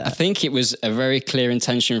thinking about that? I think it was a very clear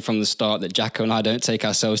intention from the start that Jacko and I don't take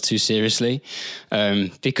ourselves too seriously,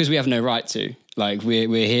 because we have no right to. Like we're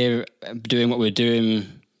here doing what we're doing,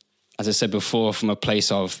 as I said before, from a place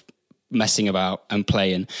of messing about and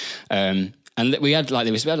playing. And we had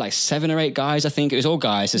like 7 or 8 guys. I think it was all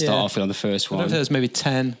guys to start off with on the first one. I don't know if there was maybe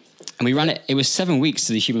 10. And we ran it. It was 7 weeks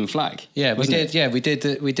to the human flag. Yeah, we wasn't did. it? Yeah, we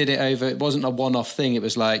did it over. It wasn't a one-off thing. It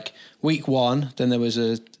was like week 1. Then there was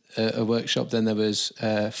a workshop. Then there was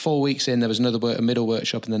 4 weeks in. There was a middle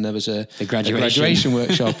workshop, and then there was a graduation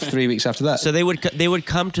workshop 3 weeks after that. So they would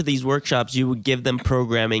come to these workshops. You would give them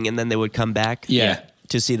programming, and then they would come back. Yeah.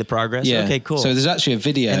 To see the progress. Yeah. Okay, cool. So there's actually a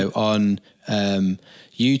video on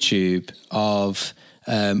YouTube of.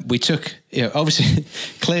 We took, obviously,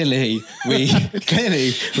 clearly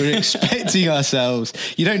we're expecting ourselves.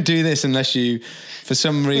 You don't do this unless you, for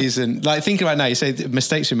some reason, like thinking about now, you say the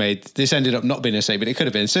mistakes we made. This ended up not being a mistake, but it could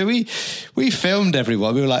have been. So we filmed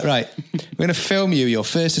everyone. We were like, right, we're going to film you your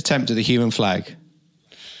first attempt at the human flag.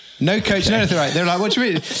 No coach, no nothing, right? They're like, what do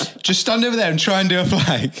you mean? Just stand over there and try and do a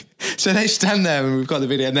flag. So they stand there and we've got the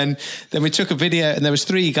video. And then we took a video and there was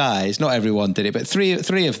 3 guys. Not everyone did it, but three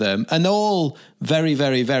of them. And all very,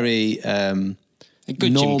 very, very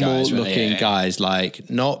good normal guys, really, looking guys.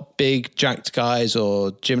 Like not big jacked guys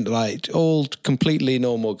or gym, like all completely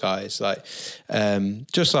normal guys. Like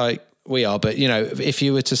just like we are, but if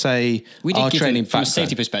you were to say we did our give training them, from a background,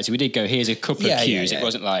 safety perspective, we did go, here's a couple of cues. It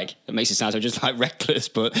wasn't like, it makes it sound so just like reckless,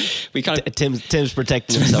 but we kind of... Tim's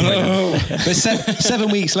protecting himself right now. But 7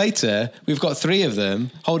 weeks later, we've got 3 of them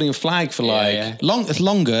holding a flag for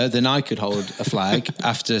longer than I could hold a flag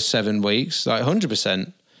after 7 weeks, like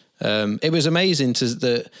 100%. It was amazing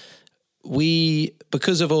that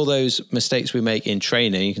because of all those mistakes we make in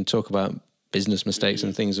training, you can talk about business mistakes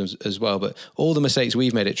and things as well, but all the mistakes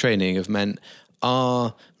we've made at training have meant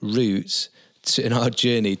our route in our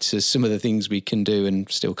journey to some of the things we can do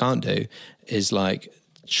and still can't do is like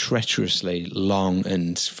treacherously long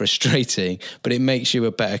and frustrating, but it makes you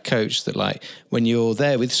a better coach. That like when you're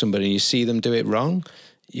there with somebody and you see them do it wrong,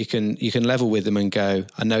 you can level with them and go,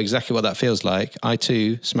 I know exactly what that feels like. I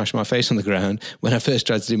too smashed my face on the ground when I first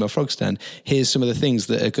tried to do my frog stand. Here's some of the things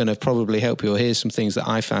that are going to probably help you, or here's some things that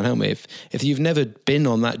I found help me. If you've never been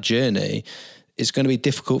on that journey, it's going to be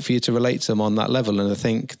difficult for you to relate to them on that level. And I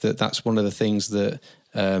think that's one of the things that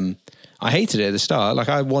I hated it at the start. Like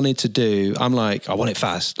I want it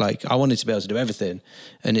fast. Like I wanted to be able to do everything.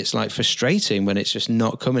 And it's like frustrating when it's just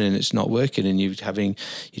not coming and it's not working and you're trying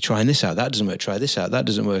this out, that doesn't work, try this out, that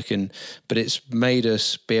doesn't work. But it's made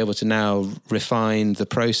us be able to now refine the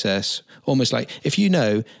process. Almost like if you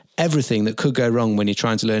know everything that could go wrong when you're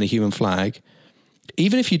trying to learn a human flag,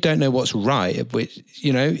 even if you don't know what's right, you're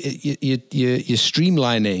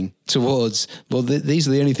streamlining towards, well, these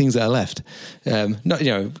are the only things that are left.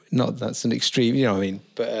 Not that's an extreme, you know what I mean?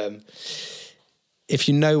 But if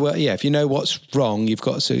you know what's wrong, you've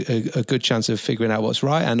got a good chance of figuring out what's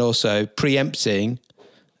right and also preempting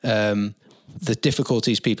the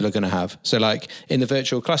difficulties people are going to have. So like in the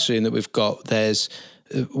virtual classroom that we've got, there's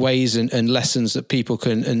ways and lessons that people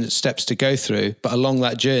can and steps to go through, but along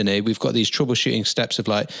that journey we've got these troubleshooting steps of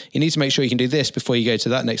like, you need to make sure you can do this before you go to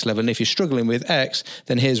that next level, and if you're struggling with X,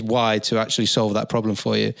 then here's Y to actually solve that problem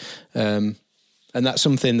for you. And that's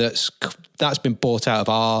something that's been brought out of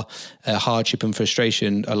our hardship and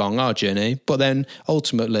frustration along our journey. But then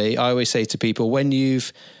ultimately I always say to people, when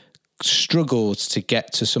you've struggled to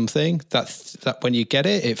get to something, that when you get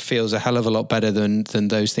it, it feels a hell of a lot better than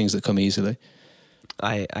those things that come easily.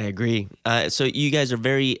 I agree. So you guys are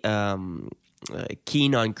very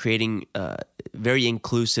keen on creating very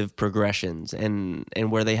inclusive progressions and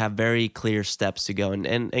where they have very clear steps to go.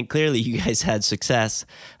 And clearly you guys had success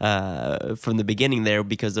from the beginning there,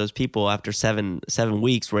 because those people after seven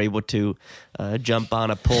weeks were able to jump on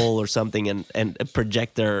a pole or something and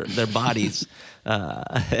project their bodies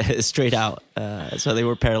straight out. So they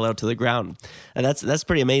were parallel to the ground. And that's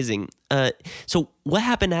pretty amazing. So what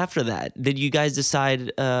happened after that? Did you guys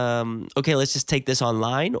decide, okay, let's just take this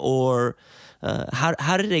online, or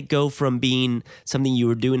how did it go from being something you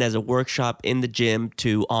were doing as a workshop in the gym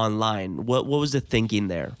to online? What was the thinking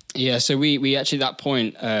there? Yeah, so we actually at that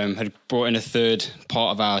point had brought in a third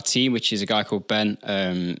part of our team, which is a guy called Ben,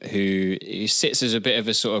 who sits as a bit of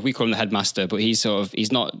a sort of, we call him the headmaster, but he's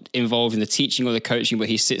not involved in the teaching or the coaching, but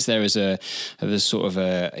he sits there as a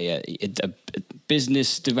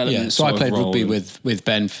business development. Yeah, so I played role. rugby with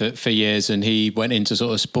Ben for years, and he went into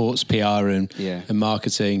sort of sports PR and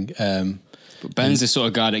marketing. But Ben's the sort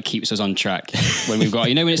of guy that keeps us on track when we've got,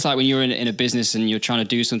 when it's like when you're in a business and you're trying to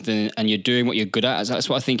do something and you're doing what you're good at. That's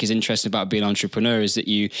what I think is interesting about being an entrepreneur, is that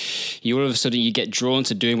you all of a sudden you get drawn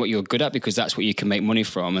to doing what you're good at because that's what you can make money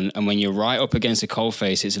from. And when you're right up against a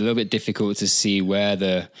coalface, it's a little bit difficult to see where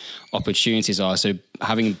the opportunities are. So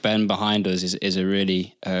having Ben behind us is a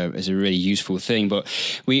really useful thing. But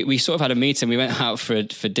we sort of had a meeting. We went out for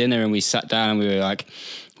dinner and we sat down and we were like,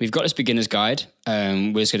 we've got this beginner's guide.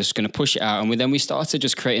 We're just going to push it out, and then we started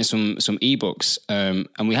just creating some ebooks.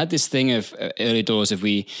 And we had this thing of early doors of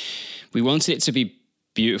we wanted it to be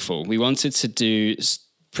beautiful. We wanted to do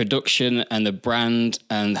production and the brand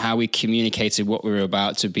and how we communicated what we were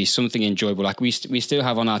about to be something enjoyable. Like we still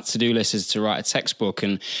have on our to-do list is to write a textbook,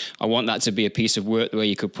 and I want that to be a piece of work where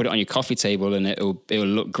you could put it on your coffee table and it'll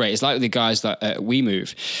look great. It's like the guys that We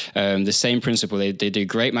Move, the same principle. They do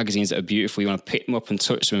great magazines that are beautiful. You want to pick them up and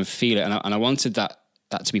touch them and feel it. And I wanted that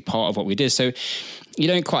to be part of what we did. So you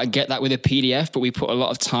don't quite get that with a PDF, but we put a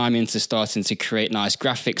lot of time into starting to create nice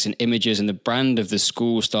graphics and images, and the brand of the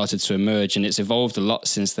school started to emerge, and it's evolved a lot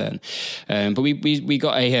since then. But we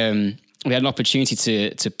got we had an opportunity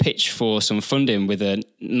to pitch for some funding with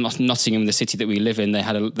Nottingham, the city that we live in. They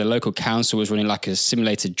had the local council was running like a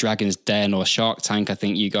simulated Dragon's Den or Shark Tank. I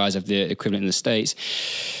think you guys have the equivalent in the States.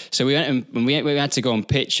 So we went and we had to go and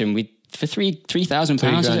pitch, and for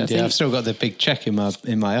 £3,000. Yeah, I've still got the big check in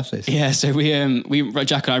my office. Yeah, so we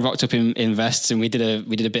Jack and I rocked up in vests, and we did a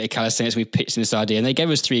bit of calisthenics. We pitched in this idea, and they gave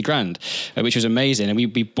us $3,000, which was amazing. And we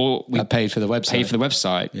paid for the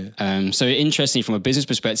website. Yeah. So interesting from a business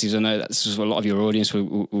perspective, I know that's a lot of your audience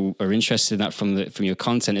who are interested in that from your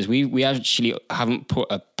content. Is we actually haven't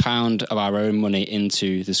put a pound of our own money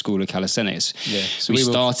into the School of Calisthenics. Yeah. So we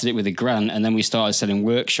started it with a grant, and then we started selling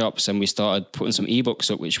workshops, and we started putting some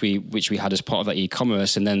ebooks up, which we had as part of that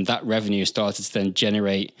e-commerce, and then that revenue started to then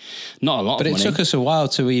generate not a lot of money. But it took us a while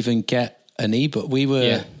to even get an ebook. We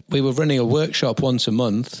were running a workshop once a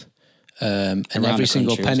month, and every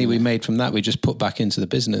single penny we made from that we just put back into the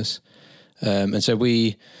business. And so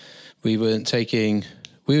we weren't taking.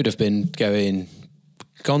 We would have been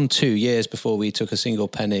gone 2 years before we took a single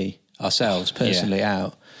penny ourselves personally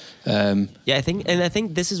out. I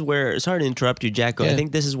think this is where, sorry to interrupt you, Jacko. I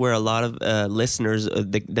think this is where a lot of listeners,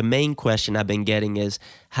 the main question I've been getting is,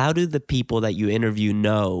 how do the people that you interview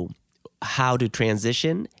know how to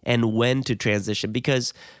transition and when to transition?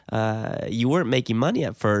 Because you weren't making money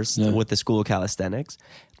at first with the School of Calisthenics.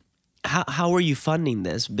 How are you funding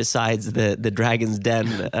this besides the Dragon's Den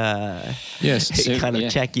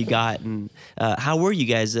check you got? And how were you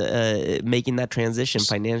guys making that transition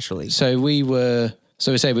financially? So we were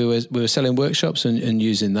selling workshops and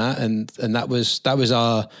using that, and that was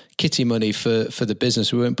our kitty money for the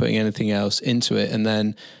business. We weren't putting anything else into it. And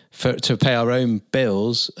then to pay our own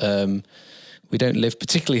bills, we don't live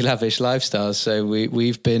particularly lavish lifestyles. So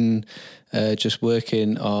we've been just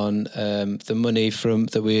working on the money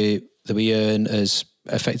that we earn as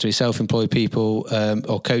effectively self-employed people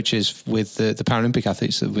or coaches with the Paralympic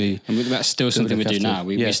athletes that we. And that's still something we do now.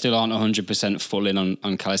 We still aren't 100% full in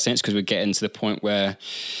on calisthenics, because we're getting to the point where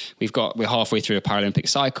we're halfway through a Paralympic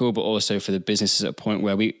cycle, but also for the business at a point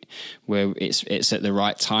where it's at the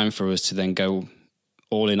right time for us to then go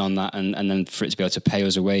all in on that, and then for it to be able to pay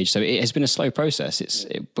us a wage. So it has been a slow process.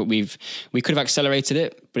 But we could have accelerated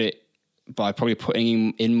it, by probably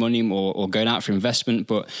putting in money or going out for investment,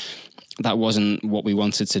 but that wasn't what we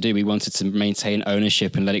wanted to do. We wanted to maintain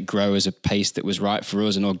ownership and let it grow as a pace that was right for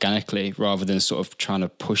us and organically, rather than sort of trying to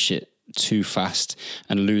push it too fast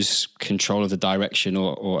and lose control of the direction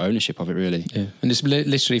or ownership of it, really. Yeah. And it's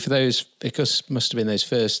literally because must have been those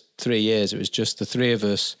first 3 years, it was just the three of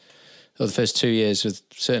us, or the first 2 years with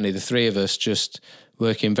certainly the three of us just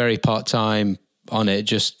working very part-time on it,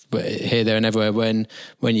 just here, there and everywhere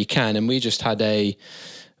when you can. And we just had a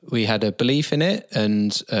belief in it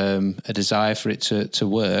and a desire for it to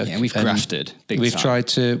work. Yeah, and we've grafted big time. We've tried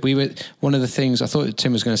to. One of the things, I thought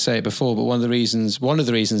Tim was going to say it before, but one of the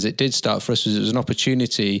reasons it did start for us was it was an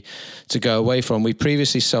opportunity to go away from. We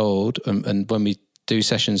previously sold, and when we do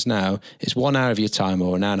sessions now, it's 1 hour of your time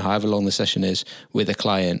or an hour and however long the session is with a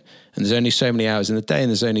client. And there's only so many hours in the day, and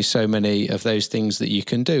there's only so many of those things that you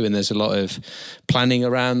can do. And there's a lot of planning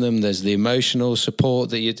around them. There's the emotional support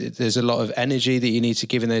there's a lot of energy that you need to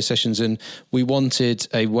give in those sessions. And we wanted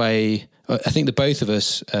a way, I think the both of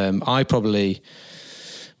us, I probably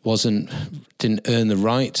didn't earn the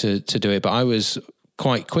right to do it, but I was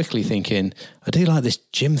quite quickly thinking, I do like this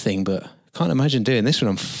gym thing, but can't imagine doing this when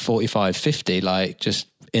I'm 45, 50, like just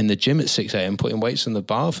in the gym at 6 a.m. putting weights on the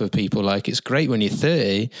bar for people. Like, it's great when you're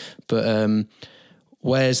 30, but when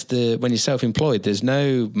you're self-employed, there's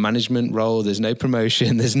no management role, there's no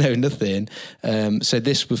promotion, there's no nothing. So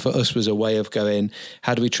this for us was a way of going,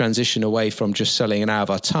 how do we transition away from just selling an hour of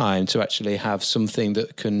our time to actually have something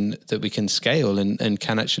that we can scale and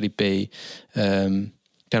can actually be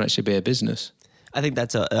a business. I think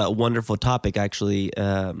that's a wonderful topic, actually.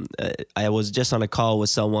 I was just on a call with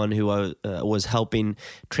someone who was helping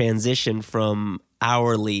transition from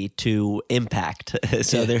hourly to impact.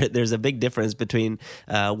 So there's a big difference between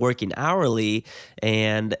working hourly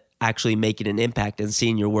and actually making an impact and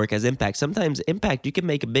seeing your work as impact. Sometimes impact, you can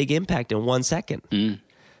make a big impact in 1 second.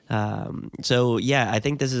 So yeah, I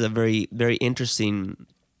think this is a very, very interesting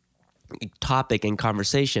topic and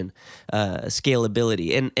conversation,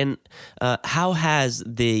 scalability, and how has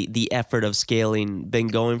the effort of scaling been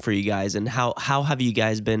going for you guys, and how have you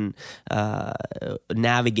guys been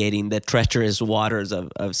navigating the treacherous waters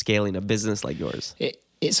of scaling a business like yours?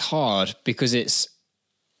 It's hard because it's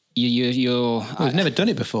you're We've never done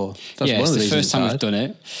it before. That's one it's of the reasons first time it's we've done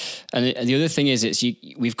it, and the other thing is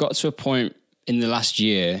we've got to a point in the last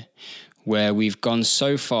year where we've gone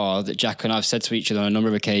so far that Jack and I have said to each other on a number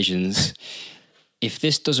of occasions, if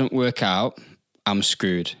this doesn't work out, I'm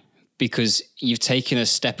screwed. Because you've taken a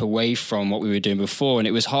step away from what we were doing before. And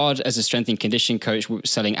it was hard as a strength and conditioning coach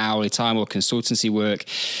selling hourly time or consultancy work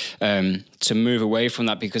to move away from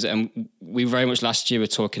that, because we very much last year were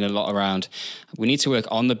talking a lot around, we need to work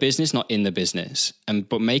on the business, not in the business.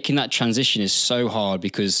 But making that transition is so hard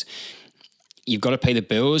because you've got to pay the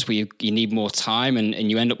bills, but you need more time,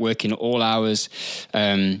 and you end up working all hours.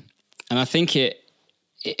 And I think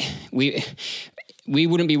we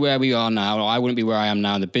wouldn't be where we are now, or I wouldn't be where I am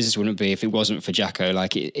now, and the business wouldn't be if it wasn't for Jacko.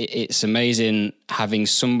 Like it's amazing having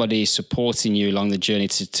somebody supporting you along the journey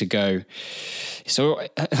to go. So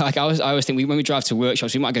like I always think when we drive to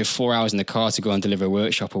workshops, we might go 4 hours in the car to go and deliver a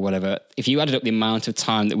workshop or whatever. If you added up the amount of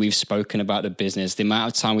time that we've spoken about the business, the amount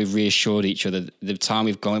of time we've reassured each other, the time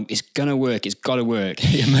we've gone, it's going to work, it's got to work.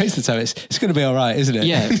 Yeah, most of the time it's going to be all right, isn't it?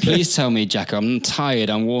 Yeah, please tell me, Jacko, I'm tired,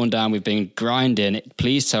 I'm worn down, we've been grinding.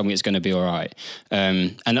 Please tell me it's going to be all right.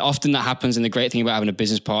 And often that happens, and the great thing about having a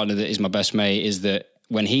business partner that is my best mate is that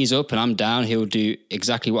when he's up and I'm down, he'll do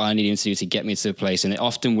exactly what I need him to do to get me to the place. And it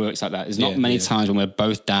often works like that. There's not many times when we're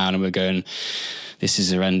both down and we're going, this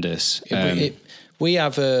is horrendous. We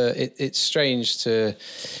have it's strange to,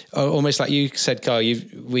 almost like you said, Carl,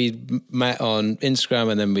 we met on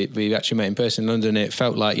Instagram and then we actually met in person in London. It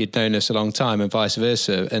felt like you'd known us a long time and vice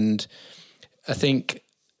versa. And I think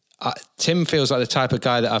Tim feels like the type of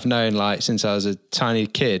guy that I've known like since I was a tiny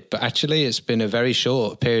kid, but actually it's been a very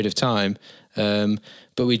short period of time.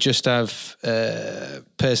 But we just have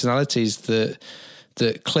personalities that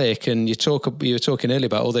click, and you were talking earlier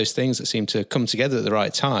about all those things that seem to come together at the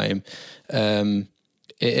right time.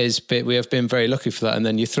 We have been very lucky for that. And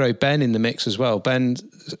then you throw Ben in the mix as well. Ben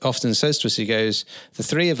often says to us, he goes, the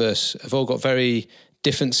three of us have all got very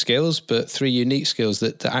different skills, but three unique skills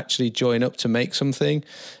that actually join up to make something.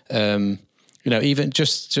 Even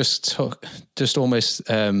just almost,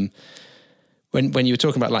 when you were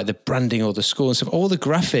talking about like the branding or the school and stuff, all the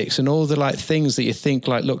graphics and all the like things that you think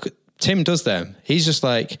like, look, Tim does them. He's just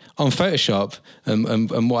like on Photoshop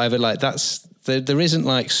and whatever, like there isn't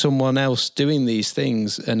like someone else doing these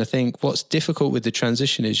things. And I think what's difficult with the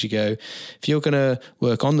transition is you go, if you're going to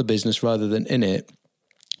work on the business rather than in it,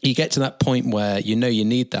 you get to that point where you know you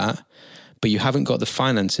need that, but you haven't got the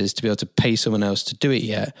finances to be able to pay someone else to do it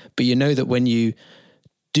yet. But you know that when you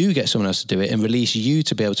do get someone else to do it and release you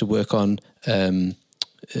to be able to work on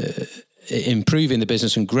improving the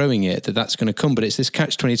business and growing it, that's going to come. But it's this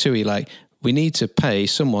catch-22. You're like, we need to pay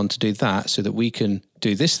someone to do that so that we can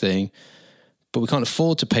do this thing, but we can't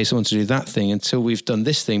afford to pay someone to do that thing until we've done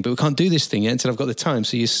this thing, but we can't do this thing yet until I've got the time.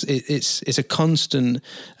 So it's a constant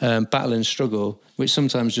battle and struggle, which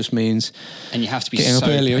sometimes just means and you have to be getting up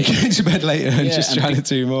earlier and getting to bed later and just trying to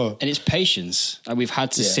do more. And it's patience. Like we've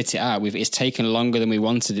had to sit it out. It's taken longer than we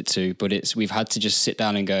wanted it to, but we've had to just sit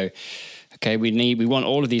down and go, okay, we want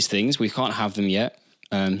all of these things. We can't have them yet.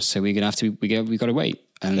 So we're going to have to, we've got to wait,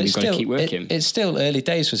 and we've got to keep working. It's still early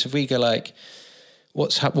days for us. If we go like,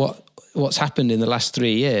 what's happened in the last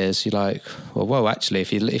 3 years, you're like, well, whoa, actually,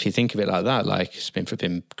 if you think of it like that, like it's been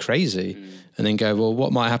flipping crazy. And then go, well,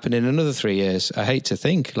 what might happen in another 3 years? I hate to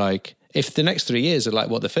think, like, if the next 3 years are like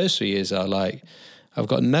what the first 3 years are, like, I've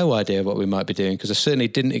got no idea what we might be doing, because I certainly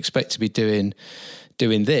didn't expect to be doing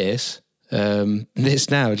this now. Do you know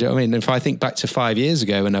what I mean? If I think back to 5 years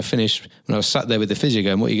ago when I was sat there with the physio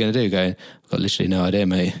going, what are you going to do? Going, I've got literally no idea,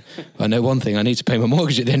 mate. I know one thing, I need to pay my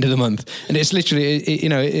mortgage at the end of the month. And it's literally,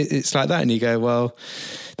 it's like that. And you go, well,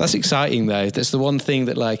 that's exciting though. That's the one thing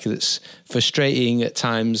that like, that's frustrating at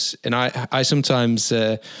times. And I sometimes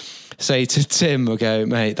say to Tim, I'll go,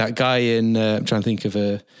 mate, that guy in, I'm trying to think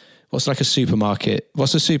of what's like a supermarket?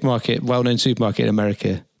 What's a supermarket, well-known supermarket in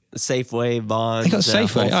America? Safeway, Vons. They got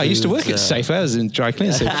Safeway. I used to work at Safeway. I was in dry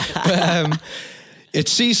cleaning. But I'd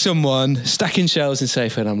see someone stacking shelves in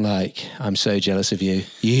safe, and I'm like, I'm so jealous of you.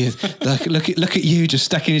 You like, look at you just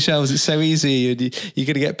stacking your shelves. It's so easy, and you're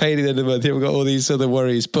going to get paid at the end of the month. You've got all these other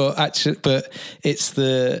worries, but it's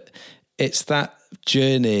that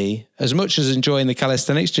journey. As much as enjoying the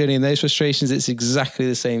calisthenics journey and those frustrations, it's exactly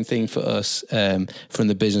the same thing for us from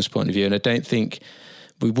the business point of view. And I don't think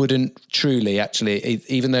we wouldn't truly, actually,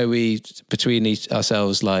 even though we between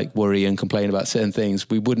ourselves like worry and complain about certain things,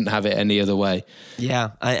 we wouldn't have it any other way.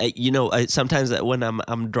 Yeah, I sometimes when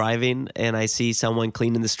I'm driving and I see someone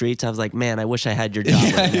cleaning the streets, I was like, man, I wish I had your job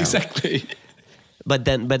right now. Exactly. But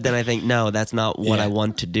then I think, no, that's not what I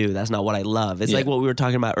want to do. That's not what I love. It's like what we were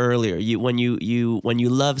talking about earlier. When you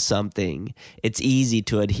love something, it's easy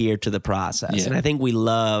to adhere to the process. Yeah. And I think we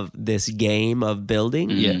love this game of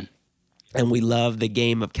building. Yeah. And we love the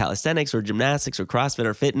game of calisthenics or gymnastics or CrossFit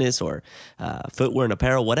or fitness or footwear and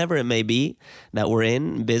apparel, whatever it may be that we're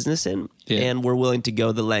in business in, and we're willing to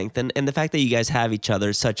go the length. And the fact that you guys have each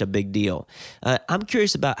other is such a big deal. I'm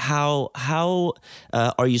curious about how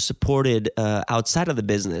are you supported outside of the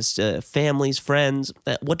business? Families, friends,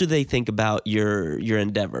 what do they think about your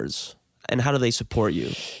endeavors? And how do they support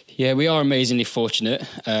you? Yeah, we are amazingly fortunate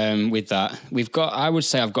with that. I would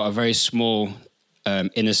say I've got a very small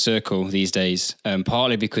inner circle these days,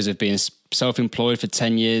 partly because of being self-employed for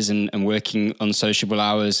 10 years and working unsociable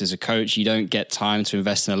hours as a coach. You don't get time to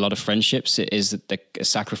invest in a lot of friendships. It is a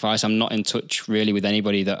sacrifice. I'm not in touch really with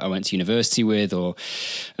anybody that I went to university with, or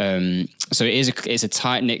so it's a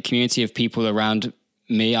tight-knit community of people around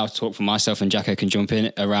me. I'll talk for myself, and Jacko can jump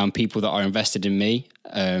in, around people that are invested in me.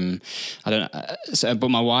 But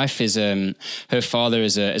my wife is her father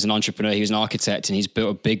is an entrepreneur. He was an architect, and he's built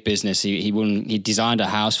a big business. He designed a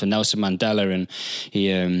house for Nelson Mandela, and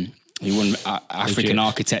he won African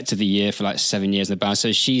Architect of the Year for like 7 years in the band.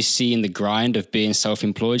 So she's seeing the grind of being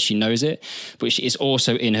self-employed. She knows it, but it's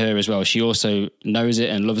also in her as well. She also knows it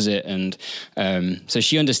and loves it. And so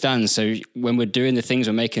she understands. So when we're doing the things,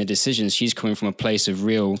 we're making the decisions, she's coming from a place of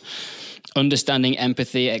real understanding,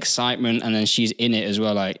 empathy, excitement, and then she's in it as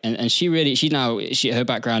well. Like, and her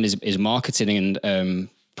background is marketing and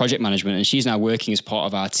project management, and she's now working as part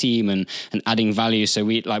of our team and adding value. So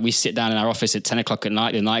we sit down in our office at 10 o'clock at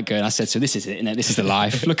night, the night go, and I said, so this is it, innit? This is the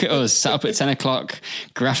life. Look at us, sat up at 10 o'clock,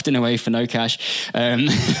 grafting away for no cash. But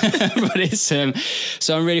it's,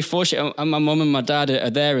 so I'm really fortunate. And my mum and my dad are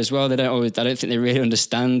there as well. I don't think they really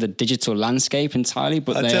understand the digital landscape entirely,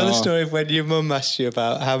 but I'll tell the story of when your mum asked you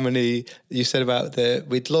about how many, you said about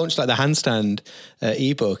we'd launched like the handstand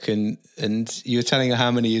ebook, and you were telling her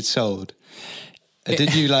how many you'd sold.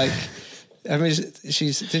 Did you like? I mean,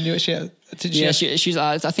 she's I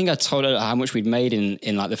think I told her how much we'd made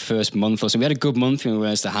in like the first month or so. We had a good month when we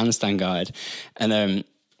went to the handstand guide, and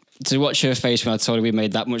to watch her face when I told her we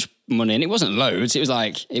made that much money, and it wasn't loads. It was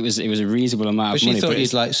like it was a reasonable amount of money. But she thought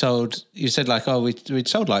you'd like sold. You said like, oh, we'd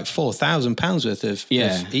sold like £4,000 worth of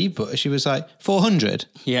ebook. She was like 400.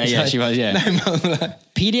 Yeah, like, she was. Yeah, no, Mum,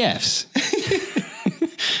 like, PDFs.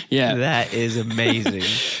 Yeah, that is amazing.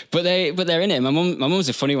 but they're in it. My mum's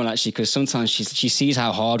a funny one actually, because sometimes she sees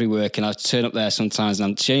how hard we work, and I turn up there sometimes,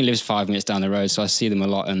 and she only lives 5 minutes down the road, so I see them a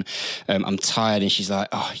lot, and I'm tired, and she's like,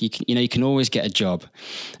 oh, you can always get a job.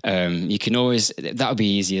 You can always, that would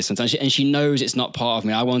be easier sometimes. And she knows it's not part of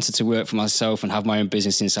me. I wanted to work for myself and have my own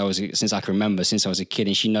business since I can remember, since I was a kid,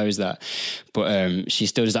 and she knows that. But she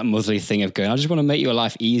still does that motherly thing of going, I just want to make your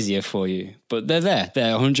life easier for you. But they're there.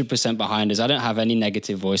 They're 100% behind us. I don't have any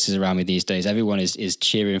negative voices around me these days. Everyone is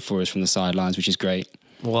cheering for us from the sidelines, which is great.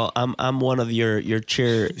 Well, I'm one of your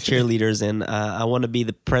cheerleaders, and I want to be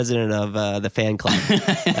the president of the fan club.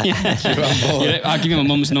 I'll give you my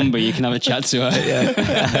mum's number. You can have a chat to her.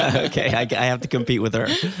 Yeah. Okay, I have to compete with her.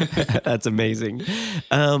 That's amazing.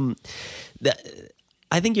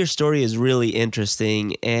 I think your story is really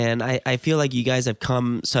interesting, and I feel like you guys have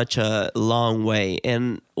come such a long way.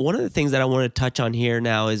 And one of the things that I want to touch on here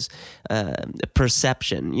now is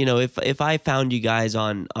perception. You know, if I found you guys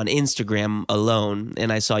on Instagram alone,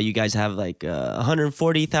 and I saw you guys have like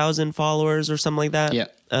 140,000 followers or something like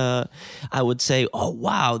that, I would say, oh,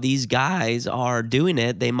 wow, these guys are doing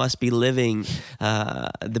it. They must be living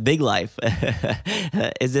the big life.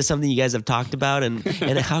 Is this something you guys have talked about? And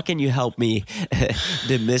how can you help me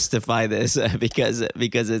demystify this? Because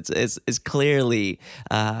it's clearly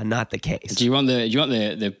not the case. Do you want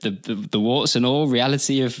the warts and all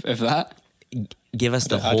reality of that? Give us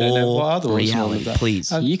the whole reality,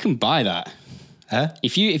 please. You can buy that.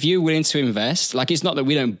 If you're willing to invest, like it's not that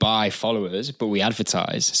we don't buy followers, but we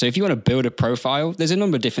advertise. So if you want to build a profile, there's a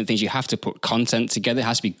number of different things. You have to put content together. It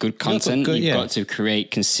has to be good content. You've got to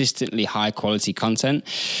create consistently high quality content.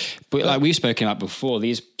 But like we've spoken about before,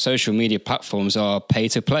 these social media platforms are pay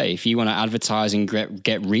to play. If you want to advertise and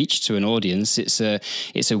get reach to an audience, it's a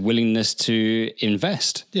willingness to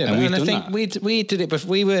invest. Yeah, and I think we did it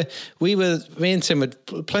before. We were me and Tim would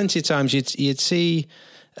plenty of times you'd see.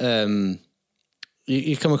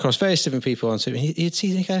 You come across various different people on Twitter, and you'd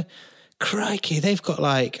see them go, crikey, they've got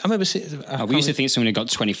like, I remember we used to think someone had got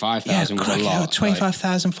 25,000 was a lot.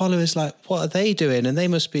 25,000 followers, like, what are they doing? And they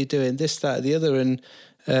must be doing this, that, the other. And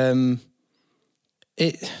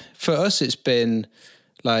for us, it's been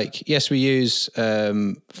like, yes, we use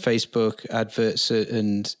Facebook adverts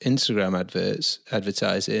and Instagram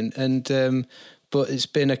advertising. And, but it's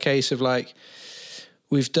been a case of like,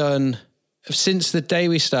 we've done... Since the day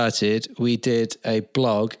we started, we did a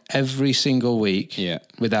blog every single week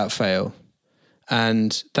without fail.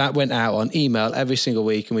 And that went out on email every single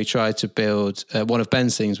week. And we tried to build, one of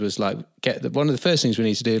Ben's things was like, one of the first things we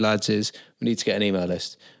need to do, lads, is we need to get an email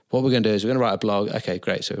list. What we're going to do is we're going to write a blog. Okay,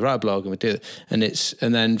 great. So we write a blog and we do it. And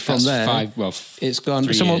then from it's gone.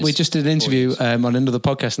 We just did an interview on another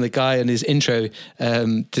podcast, and the guy in his intro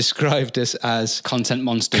described us as content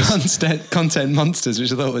monsters. Content monsters,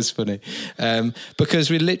 which I thought was funny. Because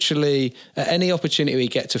we literally, at any opportunity we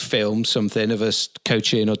get to film something of us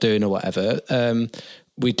coaching or doing or whatever,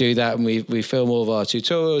 we do that, and we film all of our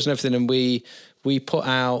tutorials and everything, and we put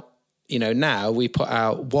out, now we put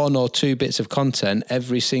out 1 or 2 bits of content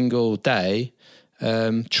every single day,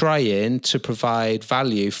 trying to provide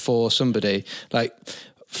value for somebody. Like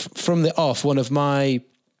from the off, one of my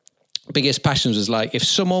biggest passions was like, if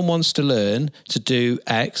someone wants to learn to do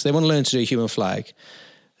X, they want to learn to do a human flag.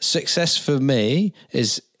 Success for me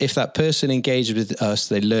is if that person engages with us,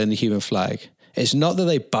 they learn the human flag. It's not that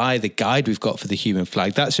they buy the guide we've got for the human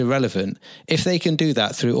flag. That's irrelevant. If they can do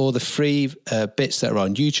that through all the free bits that are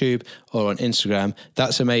on YouTube or on Instagram,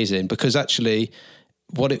 that's amazing. Because actually,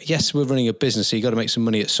 yes, we're running a business, so you got to make some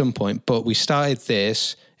money at some point. But we started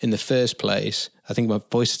this in the first place. I think my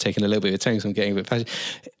voice is taking a little bit of a turn, so I'm getting a bit passionate.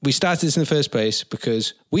 We started this in the first place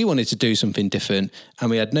because we wanted to do something different, and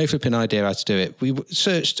we had no flipping idea how to do it. We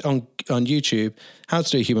searched on YouTube how to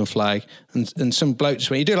do a human flag, and some bloke just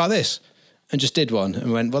went, "You do it like this." And just did one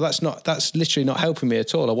and went, well, that's literally not helping me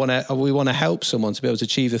at all. We want to help someone to be able to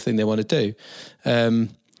achieve the thing they want to do. And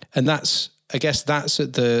I guess that's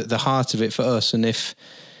at the heart of it for us. And if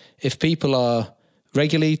people are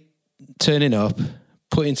regularly turning up,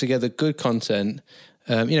 putting together good content,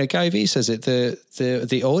 Gary Vee says it,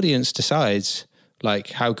 the audience decides like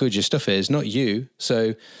how good your stuff is, not you.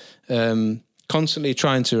 So, constantly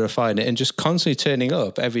trying to refine it and just constantly turning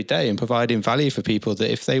up every day and providing value for people that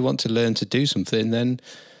if they want to learn to do something, then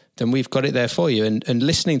we've got it there for you. And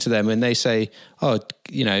listening to them when they say, oh,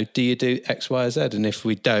 do you do X, Y, or Z? And if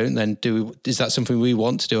we don't, then is that something we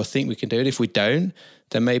want to do or think we can do? And if we don't,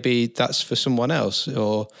 then maybe that's for someone else.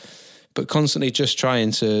 But constantly just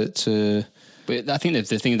trying to But I think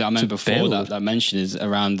the thing that I meant before that I mentioned is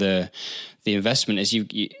around the investment is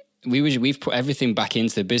we've put everything back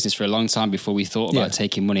into the business for a long time before we thought about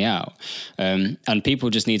taking money out. And people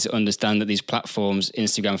just need to understand that these platforms,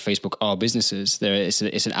 Instagram, Facebook, are businesses.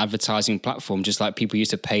 It's an advertising platform, just like people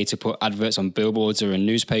used to pay to put adverts on billboards or in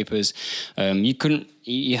newspapers.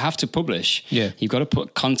 You have to publish. Yeah. You've got to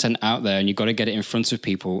put content out there and you've got to get it in front of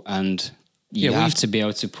people, and you have to be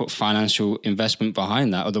able to put financial investment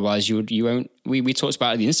behind that. Otherwise, you won't. We talked about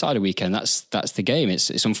it at the Insider Weekend. That's the game.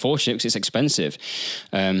 It's unfortunate because it's expensive,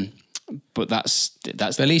 but that's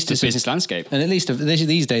at least the business landscape. And at least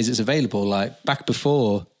these days, it's available. Like back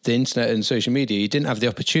before the internet and social media, you didn't have the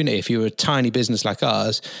opportunity, if you were a tiny business like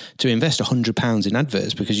ours, to invest £100 in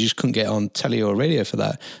adverts because you just couldn't get on telly or radio for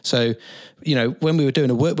that. So, when we were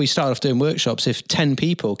doing we started off doing workshops. If 10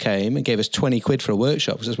 people came and gave us 20 quid for a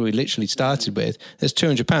workshop, because that's what we literally started with, there's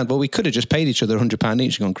 £200. Well, we could have just paid each other £100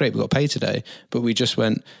 each and gone, great, we got paid today. But we just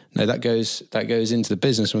went, no, that goes into the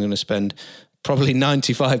business. We're going to spend probably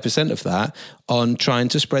 95% of that on trying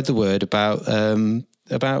to spread the word about the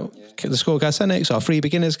Score Calisthenics, our free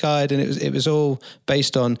beginner's guide. And it was all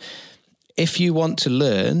based on, if you want to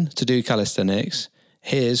learn to do calisthenics,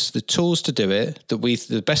 here's the tools to do it,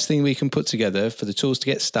 the best thing we can put together for the tools to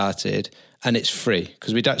get started, and it's free.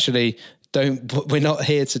 Because we're not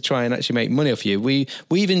here to try and actually make money off you.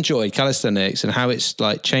 We've enjoyed calisthenics and how it's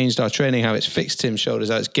like changed our training, how it's fixed Tim's shoulders,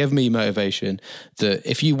 how it's given me motivation, that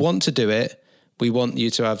if you want to do it, we want you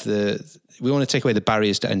to have we want to take away the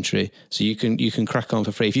barriers to entry, so you can crack on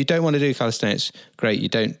for free. If you don't want to do calisthenics, great. You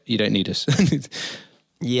don't need us.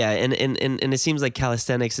 Yeah, and it seems like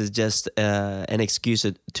calisthenics is just an excuse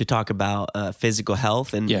to talk about physical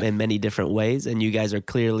health in many different ways, and you guys are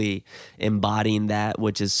clearly embodying that,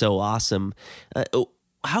 which is so awesome.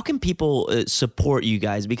 How can people support you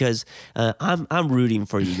guys? Because I'm rooting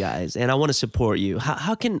for you guys, and I want to support you.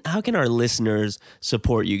 How can our listeners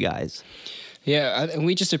support you guys? Yeah, and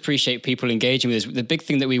we just appreciate people engaging with us. The big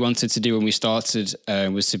thing that we wanted to do when we started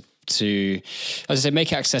was to, as I said,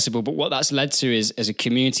 make it accessible. But what that's led to is a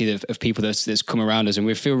community of people that's come around us, and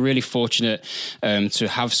we feel really fortunate to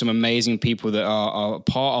have some amazing people that are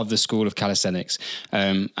part of the School of Calisthenics.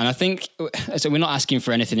 And I think so we're not asking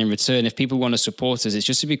for anything in return. If people want to support us, it's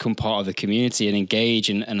just to become part of the community and engage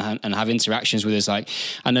and have interactions with us. Like,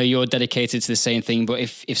 I know you're dedicated to the same thing, but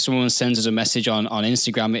if someone sends us a message on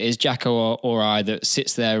Instagram, it is Jacko or I that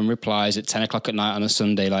sits there and replies at 10 o'clock at night on a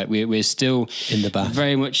Sunday. Like, we're still in the bath,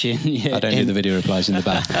 very much in. Yeah, I don't do the video replies in the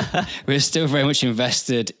back. We're still very much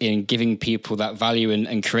invested in giving people that value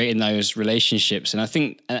and creating those relationships. And I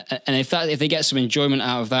think, and if they get some enjoyment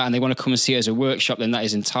out of that and they want to come and see it as a workshop, then that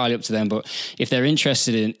is entirely up to them. But if they're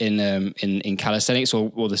interested in calisthenics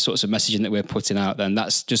or the sorts of messaging that we're putting out, then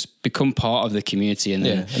that's just become part of the community. And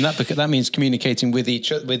and that means communicating with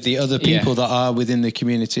the other people that are within the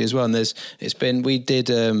community as well. And we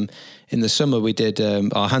did in the summer we did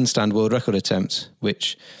our handstand world record attempt,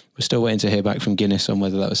 which we're still waiting to hear back from Guinness on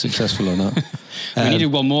whether that was successful or not. We needed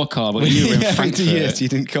one more car, but you were in Frankfurt. Yes, you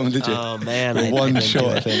didn't come, did you? Oh man, one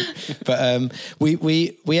short, I think. But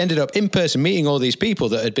we ended up in person meeting all these people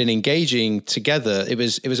that had been engaging together. It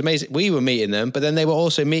was amazing. We were meeting them, but then they were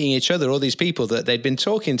also meeting each other. All these people that they'd been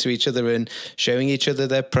talking to each other and showing each other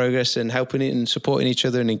their progress and helping it and supporting each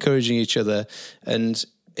other and encouraging each other. And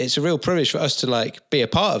it's a real privilege for us to be a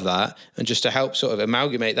part of that and just to help sort of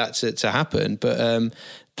amalgamate that to happen. But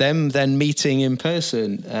them then meeting in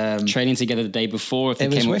person, training together the day before if they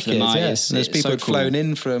came up for the night. Yeah. There's people had flown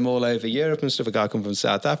in from all over Europe and stuff. A guy come from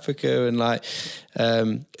South Africa, and that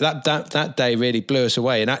day really blew us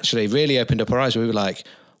away and actually really opened up our eyes. We were like,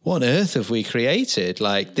 what on earth have we created?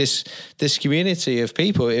 Like this community of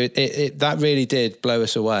people, it that really did blow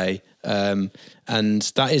us away. And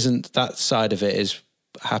that side of it is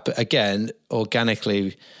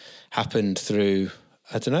organically happened through,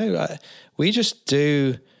 I don't know, we just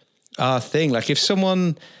do our thing. Like if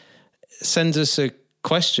someone sends us a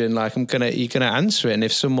question, like you're gonna answer it. And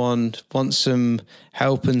if someone wants some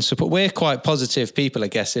help and support, we're quite positive people, I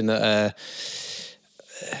guess, in that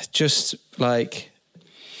just like,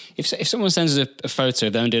 if someone sends us a photo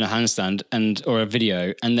of them doing a handstand or a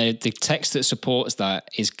video, and the text that supports that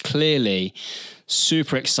is clearly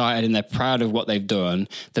super excited and they're proud of what they've done,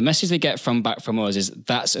 the message they get back from us is,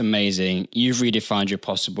 that's amazing, you've redefined your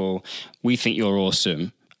possible, we think you're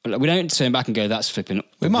awesome. We don't turn back and go, that's flipping.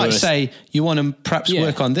 We might say, you want to perhaps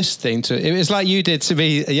work on this thing too. It was like you did to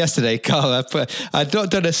me yesterday, Carl. I'd not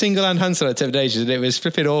done a single hand handstand attempt in ages and it was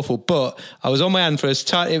flipping awful, but I was on my hand for a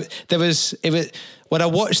time. When I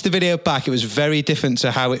watched the video back, it was very different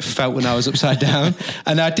to how it felt when I was upside down.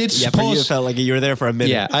 And I did pause. For you, it felt like you were there for a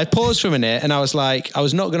minute. Yeah, I paused for a minute and I was like, I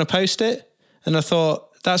was not going to post it. And I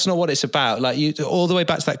thought, that's not what it's about. Like all the way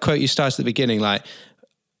back to that quote you started at the beginning, like,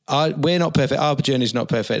 we're not perfect. Our journey is not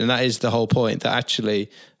perfect. And that is the whole point, that actually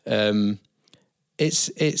it's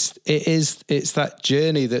that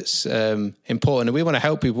journey that's important. And we want to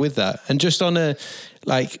help people with that. And just on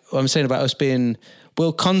what I'm saying about us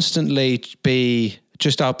we'll constantly be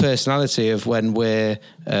just our personality of when we're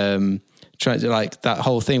trying to, that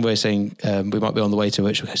whole thing we're saying, we might be on the way to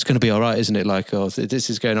it. It's going to be all right, isn't it? Like, oh, this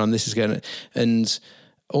is going on, this is going on. And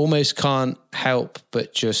almost can't help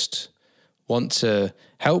but just want to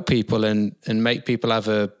help people and make people have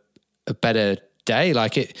a better day.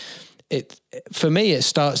 Like it for me, it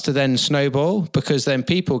starts to then snowball, because then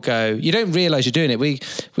people go, you don't realize you're doing it. We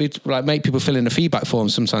make people fill in a feedback form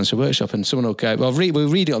sometimes for workshop, and someone will go, we'll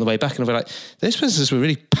read it on the way back, and I'll be like, this person's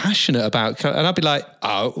really passionate about, and I'll be like,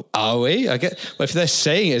 oh, are we? If they're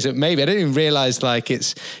saying it, maybe I don't even realize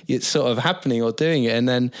it's sort of happening or doing it. And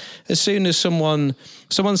then as soon as someone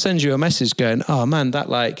sends you a message going, oh man,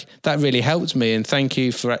 that really helped me, and thank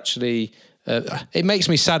you for actually. It makes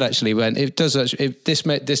me sad actually when it does. This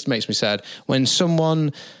makes me sad when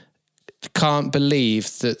someone can't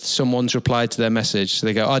believe that someone's replied to their message. So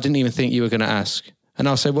they go, I didn't even think you were going to ask. And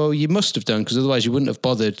I'll say, well, you must have done, because otherwise you wouldn't have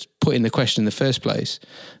bothered putting the question in the first place.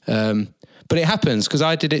 But But it happens because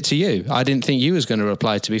I did it to you. I didn't think you was going to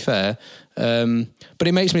reply, to be fair. But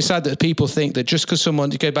it makes me sad that people think that just because someone,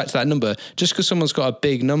 to go back to that number, just because someone's got a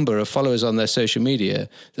big number of followers on their social media,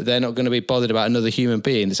 that they're not going to be bothered about another human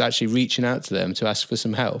being that's actually reaching out to them to ask for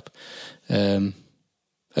some help. And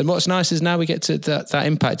what's nice is now we get to that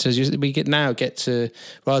impact. We get to,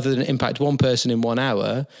 rather than impact one person in 1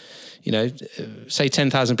 hour, you know, say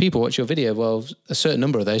 10,000 people watch your video. Well, a certain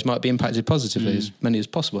number of those might be impacted positively, as many as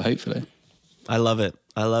possible, hopefully. I love it.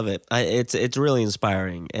 It's really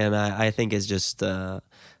inspiring, and I think it's just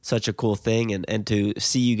such a cool thing, and to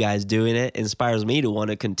see you guys doing it inspires me to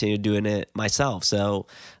want to continue doing it myself. So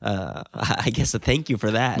I guess a thank you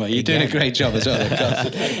for that. Well, you're doing a great job as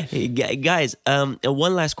well. Guys,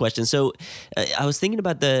 one last question. So I was thinking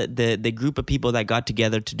about the group of people that got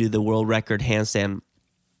together to do the world record handstand.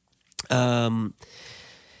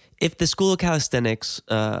 If the School of Calisthenics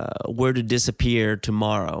were to disappear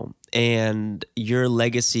tomorrow and your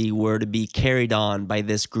legacy were to be carried on by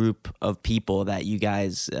this group of people that you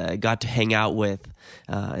guys got to hang out with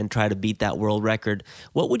and try to beat that world record,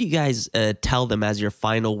 what would you guys tell them as your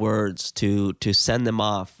final words to send them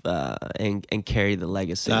off and carry the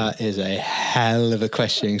legacy? That is a hell of a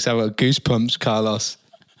question. So I've got goosebumps, Carlos.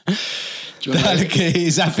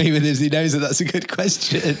 He's happy with this. He knows that that's a good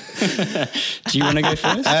question. Do you want to go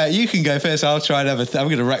first? You can go first. I'll try and I'm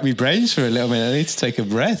going to rack my brains for a little minute. I need to take a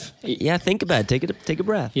breath. Yeah, think about it. Take a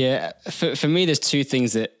breath. Yeah, for me, there's two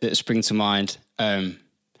things that spring to mind. And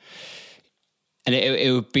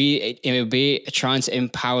it would be trying to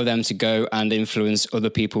empower them to go and influence other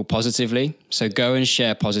people positively. So go and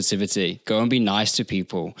share positivity. Go and be nice to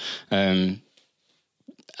people.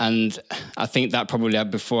 And I think that probably,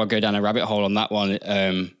 before I go down a rabbit hole on that one,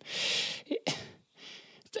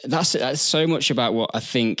 that's so much about what I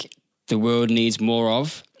think the world needs more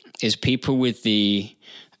of, is people with the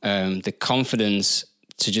confidence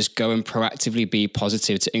to just go and proactively be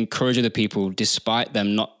positive, to encourage other people despite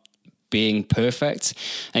them not being perfect.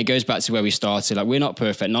 And it goes back to where we started. Like, we're not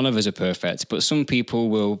perfect. None of us are perfect. But some people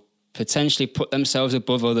will potentially put themselves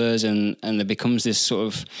above others, and there becomes this sort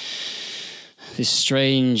of this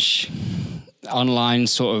strange online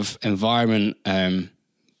sort of environment. But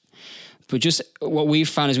just what we've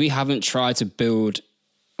found is we haven't tried to build,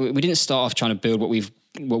 we didn't start off trying to build what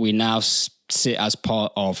we now sit as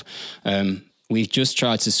part of. We've just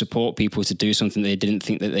tried to support people to do something they didn't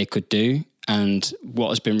think that they could do. And what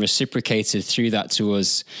has been reciprocated through that to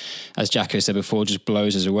us, as Jacko said before, just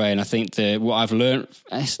blows us away. And I think what I've learned,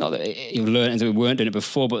 it's not that you've learned that we weren't doing it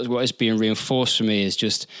before, but what is being reinforced for me is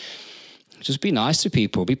just be nice to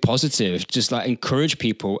people, be positive, just like encourage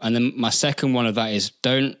people. And then my second one of that is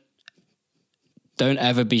don't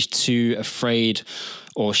ever be too afraid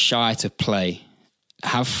or shy to play.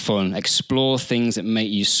 Have fun, explore things that make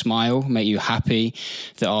you smile, make you happy,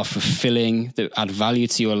 that are fulfilling, that add value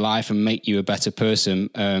to your life and make you a better person.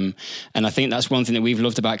 And I think that's one thing that we've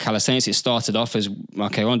loved about calisthenics. It started off as,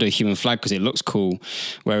 okay, I want to do a human flag because it looks cool.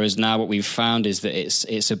 Whereas now what we've found is that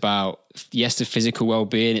it's about, yes, the physical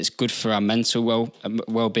well-being. It's good for our mental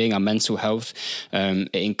well-being, our mental health. It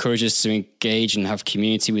encourages us to engage and have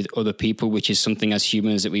community with other people, which is something as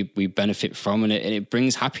humans that we benefit from, and it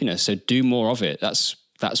brings happiness. So do more of it. That's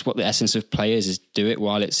what the essence of play is do it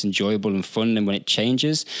while it's enjoyable and fun, and when it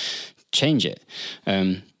changes, change it.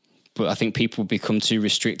 But I think people become too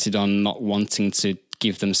restricted on not wanting to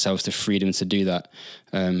give themselves the freedom to do that.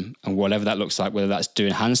 And whatever that looks like, whether that's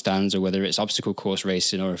doing handstands or whether it's obstacle course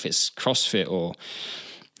racing or if it's CrossFit or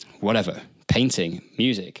whatever, painting,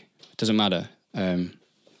 music, it doesn't matter.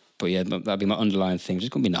 But yeah, that'd be my underlying thing.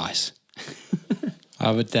 Just gonna be nice.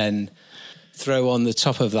 I would then throw on the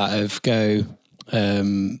top of that of go,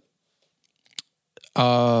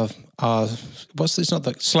 what's this? Not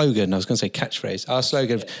the slogan. I was going to say catchphrase. Our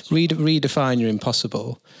slogan of redefine your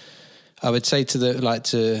impossible. I would say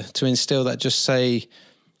to instill that, just say,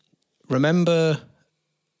 remember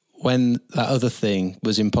when that other thing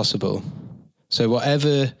was impossible. So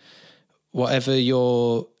whatever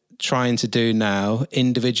you're trying to do now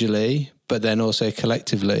individually, but then also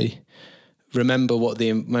collectively, remember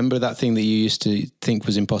that thing that you used to think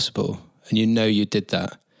was impossible, and you did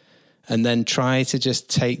that. And then try to just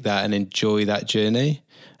take that and enjoy that journey.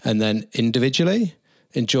 And then individually,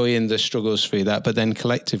 enjoying the struggles through that, but then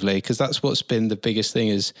collectively, because that's what's been the biggest thing,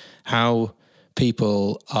 is how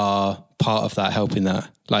people are part of that, helping that.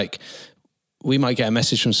 Like, we might get a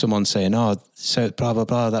message from someone saying, oh, so blah, blah,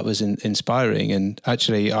 blah, that was inspiring. And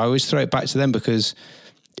actually, I always throw it back to them because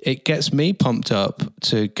it gets me pumped up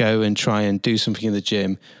to go and try and do something in the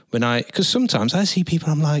gym. Because sometimes I see people,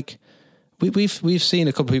 I'm like, we've seen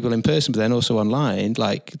a couple of people in person, but then also online,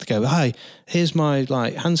 like they go, "Hi, here's my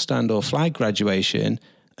like handstand or flag graduation,"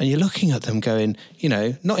 and you're looking at them going, you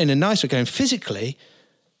know, not in a nice way, going physically,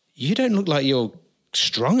 you don't look like you're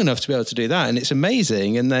strong enough to be able to do that, and it's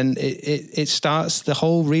amazing. And then it starts the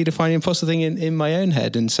whole redefining imposter thing in my own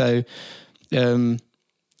head, and so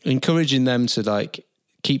encouraging them to like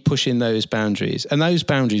keep pushing those boundaries, and those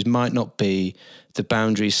boundaries might not be the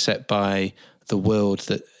boundaries set by the world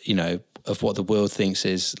that, you know, of what the world thinks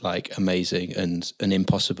is like amazing and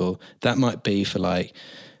impossible. That might be for like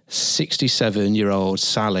 67-year-old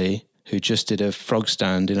Sally who just did a frog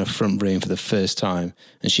stand in a front room for the first time,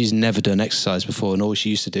 and she's never done exercise before, and all she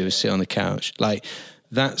used to do is sit on the couch. Like,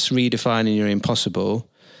 that's redefining your impossible.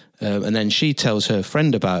 And then she tells her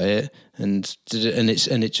friend about it, and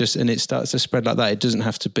it starts to spread like that. It doesn't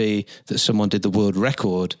have to be that someone did the world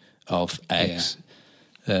record of X.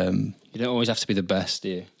 Yeah. You don't always have to be the best, do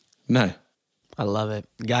you? No. I love it.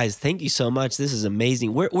 Guys, thank you so much. This is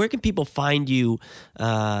amazing. Where can people find you?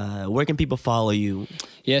 Where can people follow you?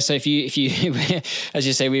 Yeah, so if you as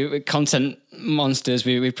you say, we're content monsters.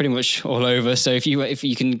 We're pretty much all over. So if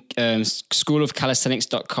you can,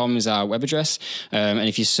 schoolofcalisthenics.com is our web address. And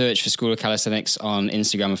if you search for School of Calisthenics on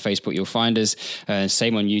Instagram and Facebook, you'll find us.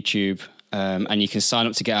 Same on YouTube. And you can sign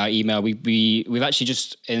up to get our email. We've actually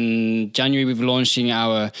just in January, we've launching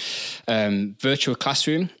our virtual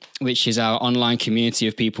classroom, which is our online community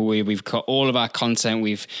of people where we've got all of our content.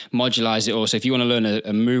 We've modularized it all. So if you want to learn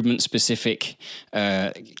a movement-specific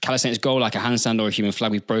calisthenics goal, like a handstand or a human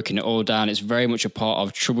flag, we've broken it all down. It's very much a part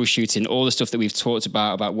of troubleshooting all the stuff that we've talked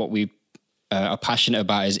about what we are passionate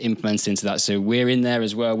about is implemented into that. So we're in there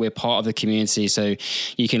as well. We're part of the community. So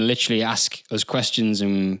you can literally ask us questions,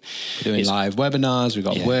 and we're doing live webinars. We've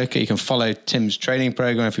got work. You can follow Tim's training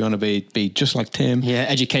program if you want to be just like Tim. Yeah,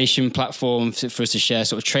 education platform for us to share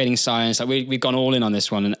sort of training science. Like we've gone all in on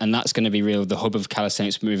this one, and that's going to be real the hub of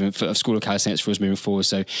calisthenics of School of Calisthenics for us moving forward.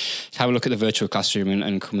 So have a look at the virtual classroom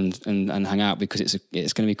and come and hang out, because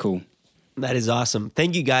it's going to be cool. That is awesome.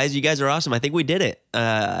 Thank you, guys. You guys are awesome. I think we did it.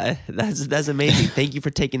 That's amazing. Thank you for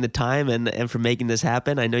taking the time and for making this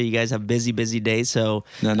happen. I know you guys have busy days, so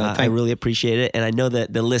I really appreciate it, and I know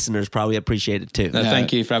that the listeners probably appreciate it too.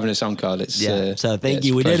 Thank you for having us on, Carl. So thank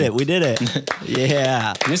you. We did it.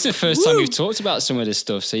 Yeah. And this is the first time we've talked about some of this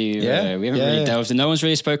stuff. So we haven't really delved, and no one's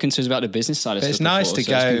really spoken to us about the business side of stuff. It's nice before,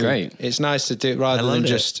 to go. It's been great. It's nice to do it rather than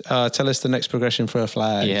just tell us the next progression for a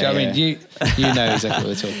flag. Yeah, I mean, you know exactly what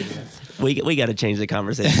we're talking about. We got to change the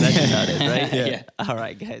conversation. That's just how it is, right? Yeah. All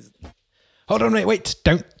right, guys. Hold on, wait.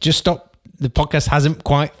 Don't just stop. The podcast hasn't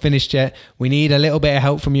quite finished yet. We need a little bit of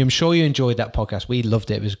help from you. I'm sure you enjoyed that podcast. We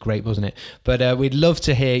loved it. It was great, wasn't it? But we'd love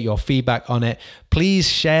to hear your feedback on it. Please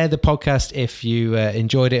share the podcast if you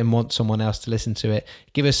enjoyed it and want someone else to listen to it.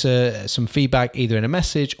 Give us some feedback either in a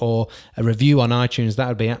message or a review on iTunes. That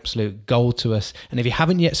would be absolute gold to us. And if you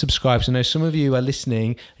haven't yet subscribed, so I know some of you are listening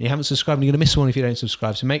and you haven't subscribed, and you're going to miss one if you don't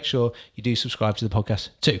subscribe. So make sure you do subscribe to the podcast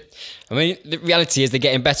too. I mean, the reality is they're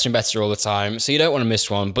getting better and better all the time, so you don't want to miss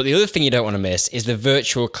one. But the other thing you don't want to miss is the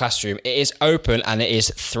virtual classroom. It is open and it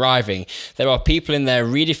is thriving. There are people in there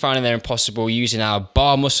redefining their impossible, using our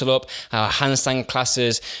bar muscle up, our handstand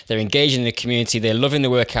classes. They're engaging in the community. They're loving the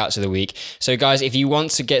workouts of the week. So guys, if you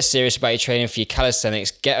want to get serious about your training for your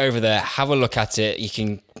calisthenics, get over there, have a look at it. You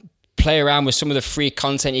can play around with some of the free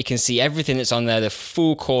content. You can see everything that's on there, the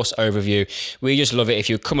full course overview. We just love it if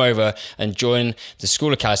you come over and join the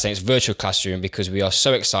School of Calisthenics virtual classroom, because we are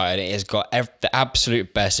so excited. It has got the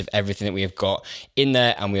absolute best of everything that we have got in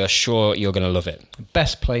there, and we are sure you're going to love it.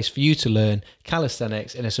 Best place for you to learn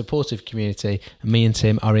calisthenics in a supportive community. And me and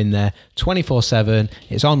Tim are in there 24/7.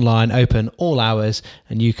 It's online, open all hours,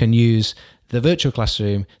 and you can use the virtual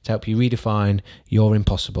classroom to help you redefine your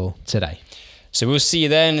impossible today. So we'll see you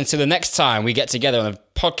then. Until the next time we get together on a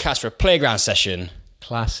podcast for a playground session.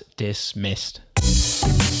 Class dismissed.